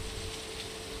anymore.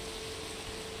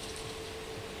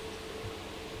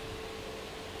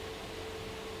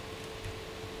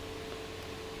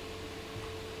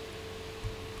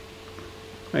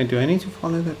 Wait, do I need to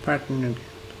follow that pattern again?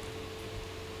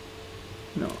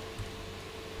 No.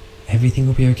 Everything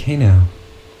will be okay now.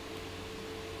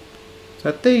 Is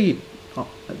that the... Oh,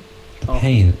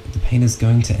 The pain is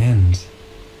going to end.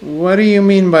 what do you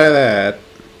mean by that?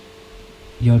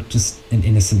 You're just an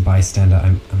innocent bystander.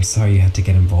 I'm sorry you had to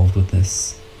get involved with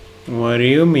this. What do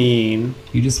you mean?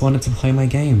 You just wanted to play my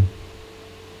game.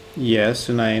 Yes,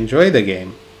 and I enjoy the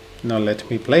game. Now let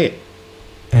me play it.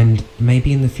 And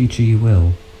maybe in the future you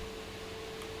will.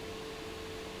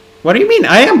 What do you mean?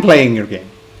 I am playing your game.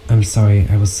 I'm sorry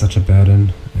I was such a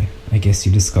burden. I guess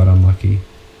you just got unlucky.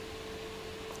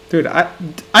 Dude,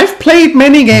 I've played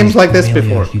many games like this Amelia,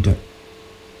 before. You don't...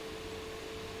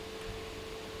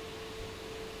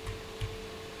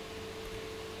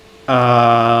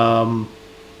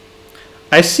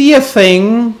 I see a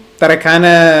thing that I kind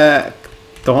of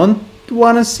don't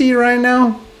want to see right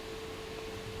now.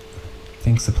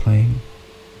 Thanks for playing.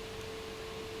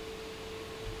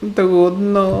 Dude,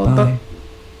 no, Bye.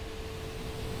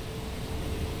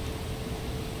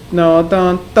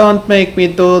 don't make me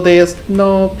do this.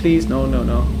 No, please, no.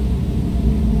 No,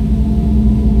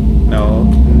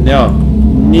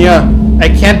 I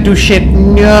can't do shit.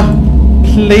 No,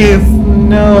 please,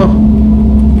 no.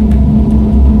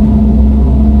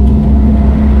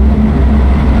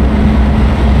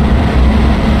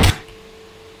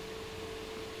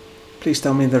 Please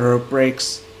tell me the rope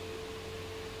breaks.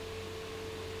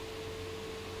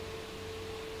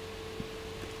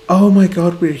 Oh my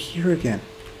god, we're here again.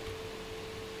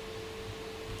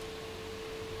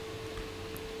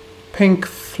 Pink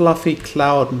fluffy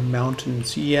cloud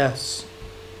mountains, yes.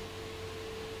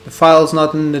 The file's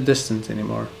not in the distance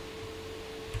anymore.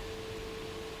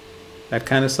 That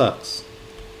kinda sucks.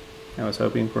 I was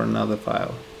hoping for another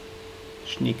file.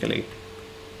 Sneakily.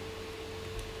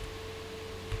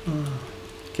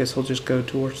 Guess I'll just go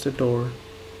towards the door.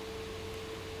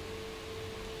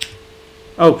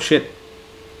 Oh shit.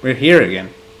 We're here again.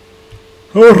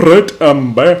 Alright,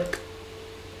 I'm back.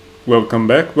 Welcome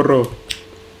back, bro.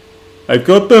 I've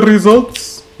got the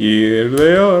results. Here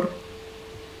they are.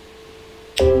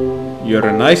 You're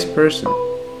a nice person.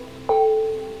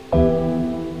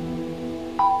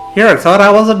 Here, I thought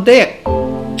I was a dick.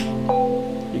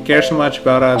 You care so much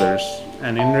about others,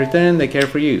 and in return they care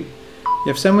for you. You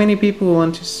have so many people who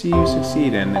want to see you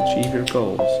succeed and achieve your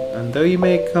goals. And though you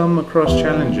may come across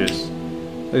challenges,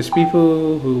 those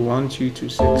people who want you to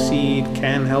succeed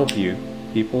can help you.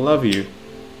 People love you.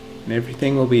 And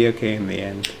everything will be okay in the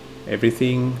end.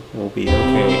 Everything will be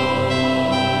okay.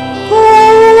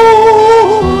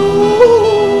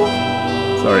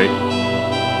 Sorry.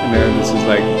 I know this is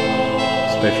like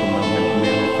a special moment and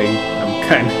everything. I'm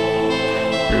kind of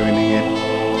ruining it.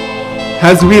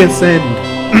 As we ascend.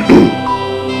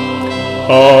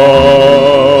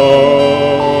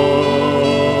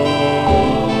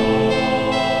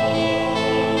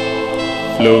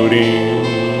 Floating.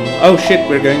 Oh shit,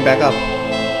 we're going back up.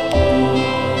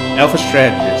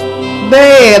 AlfaStrategist.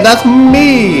 There, that's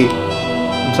me!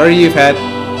 I'm sorry you've had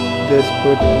this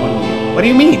put on you. What do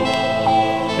you mean?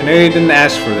 I know you didn't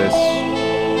ask for this.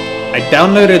 I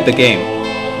downloaded the game.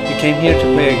 You came here to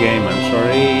play a game. I'm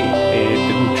sorry it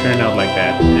didn't turn out like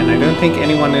that. And I don't think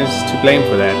anyone is to blame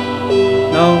for that.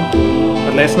 No,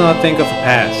 but let's not think of the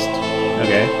past,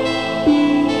 okay?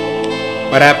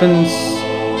 What happens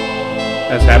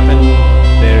has happened.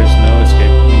 There's no escape.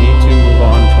 We need to move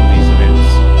on from these events.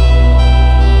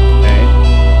 Okay?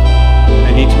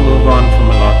 I need to move on from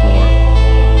a lot more.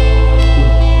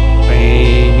 I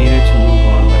needed to move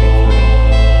on, but I couldn't.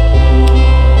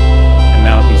 And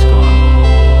now he's gone.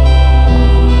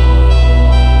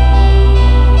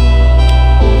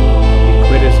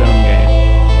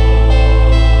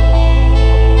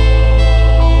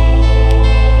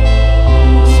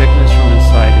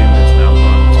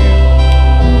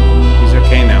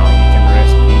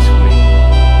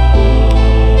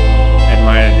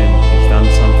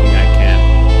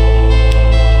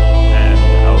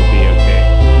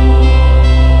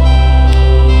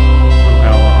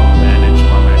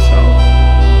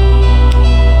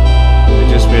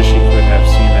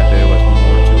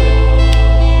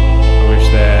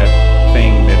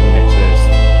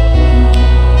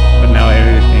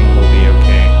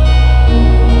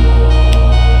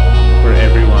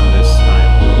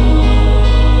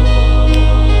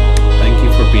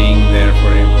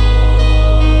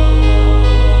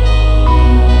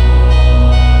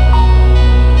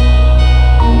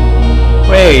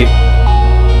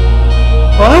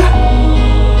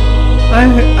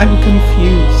 I'm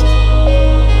confused.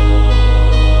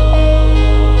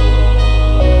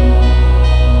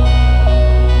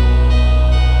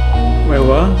 Wait,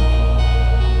 what?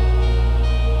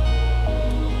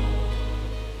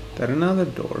 Is that another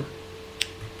door?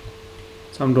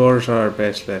 Some doors are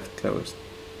best left closed.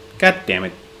 God damn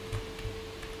it.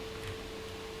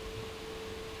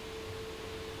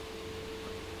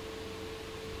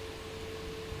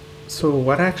 So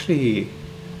what actually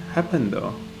happened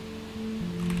though?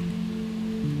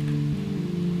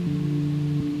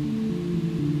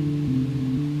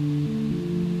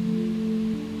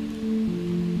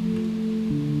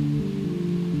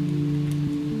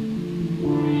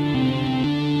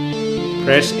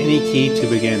 Press any key to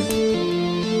begin.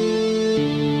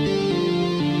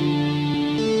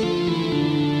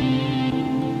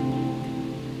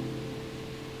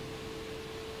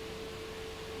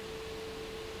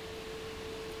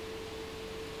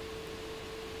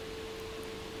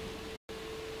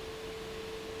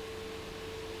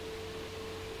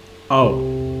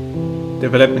 Oh,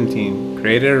 development team,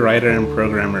 creator, writer, and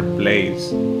programmer,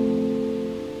 Blaze.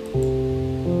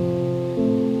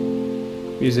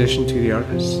 Musician to the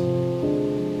artist.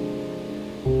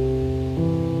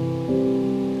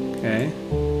 Okay.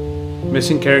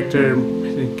 Missing character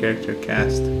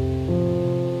cast.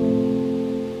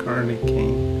 Carly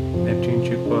Kane, Neptune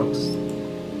Jukebox.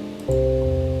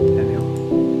 Daniel.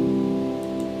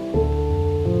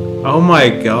 Oh my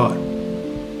god.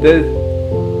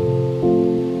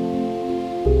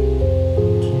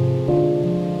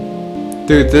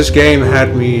 Dude, this game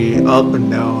had me up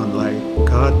and down, like,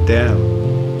 god damn.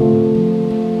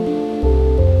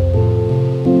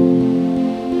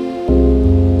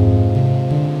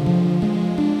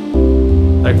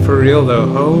 Like, for real though,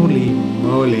 holy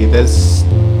moly, this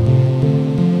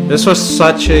was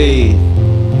such a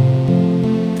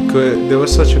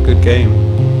good game.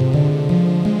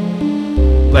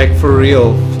 Like, for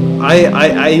real,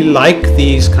 I like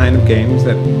these kind of games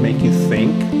that make you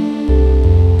think.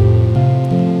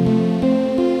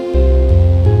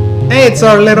 Hey, it's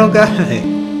our little guy.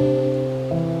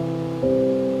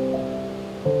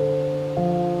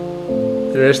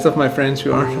 The rest of my friends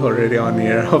who aren't already on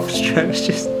here,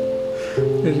 AlfaStrategist.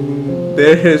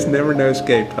 There is never no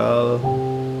escape.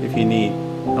 If you need,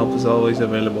 help is always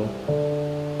available.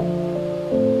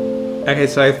 Okay,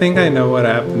 so I think I know what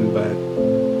happened, but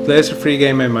Pleh is a free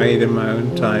game I made in my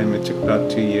own time. It took about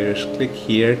 2 years. Click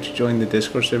here to join the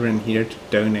Discord server and here to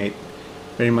donate.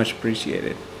 Very much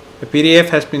appreciated. A PDF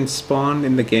has been spawned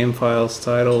in the game files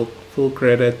titled Full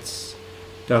Credits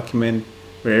Document,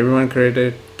 where everyone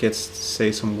credited gets to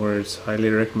say some words. Highly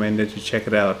recommended to check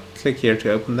it out. Click here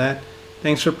to open that.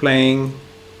 Thanks for playing.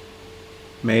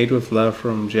 Made with love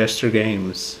from Jester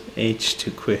Games. H to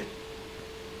quit.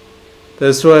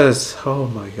 This was, oh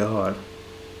my god.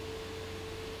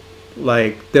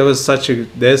 Like, this was such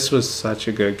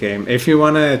a good game. If you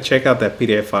want to check out that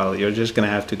PDF file, you're just gonna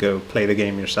have to go play the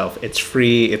game yourself. It's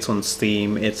free, it's on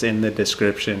Steam, it's in the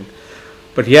description.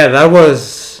 But yeah, that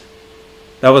was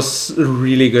a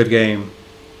really good game.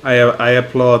 I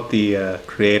applaud the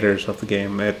creators of the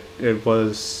game. It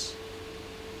was,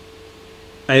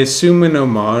 I assume, an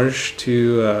homage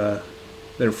to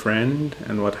their friend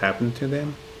and what happened to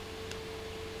them.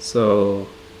 So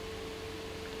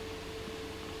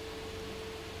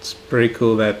it's pretty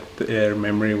cool that their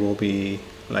memory will be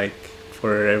like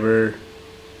forever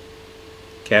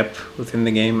kept within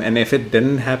the game. And if it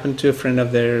didn't happen to a friend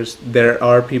of theirs, there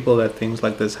are people that things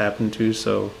like this happen to,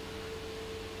 so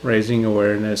raising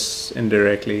awareness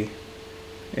indirectly,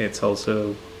 it's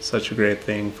also such a great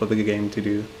thing for the game to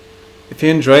do. If you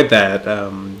enjoyed that,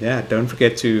 yeah, don't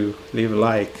forget to leave a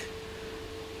like.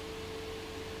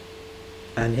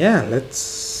 And yeah,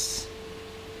 let's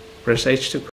press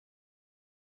H to quit.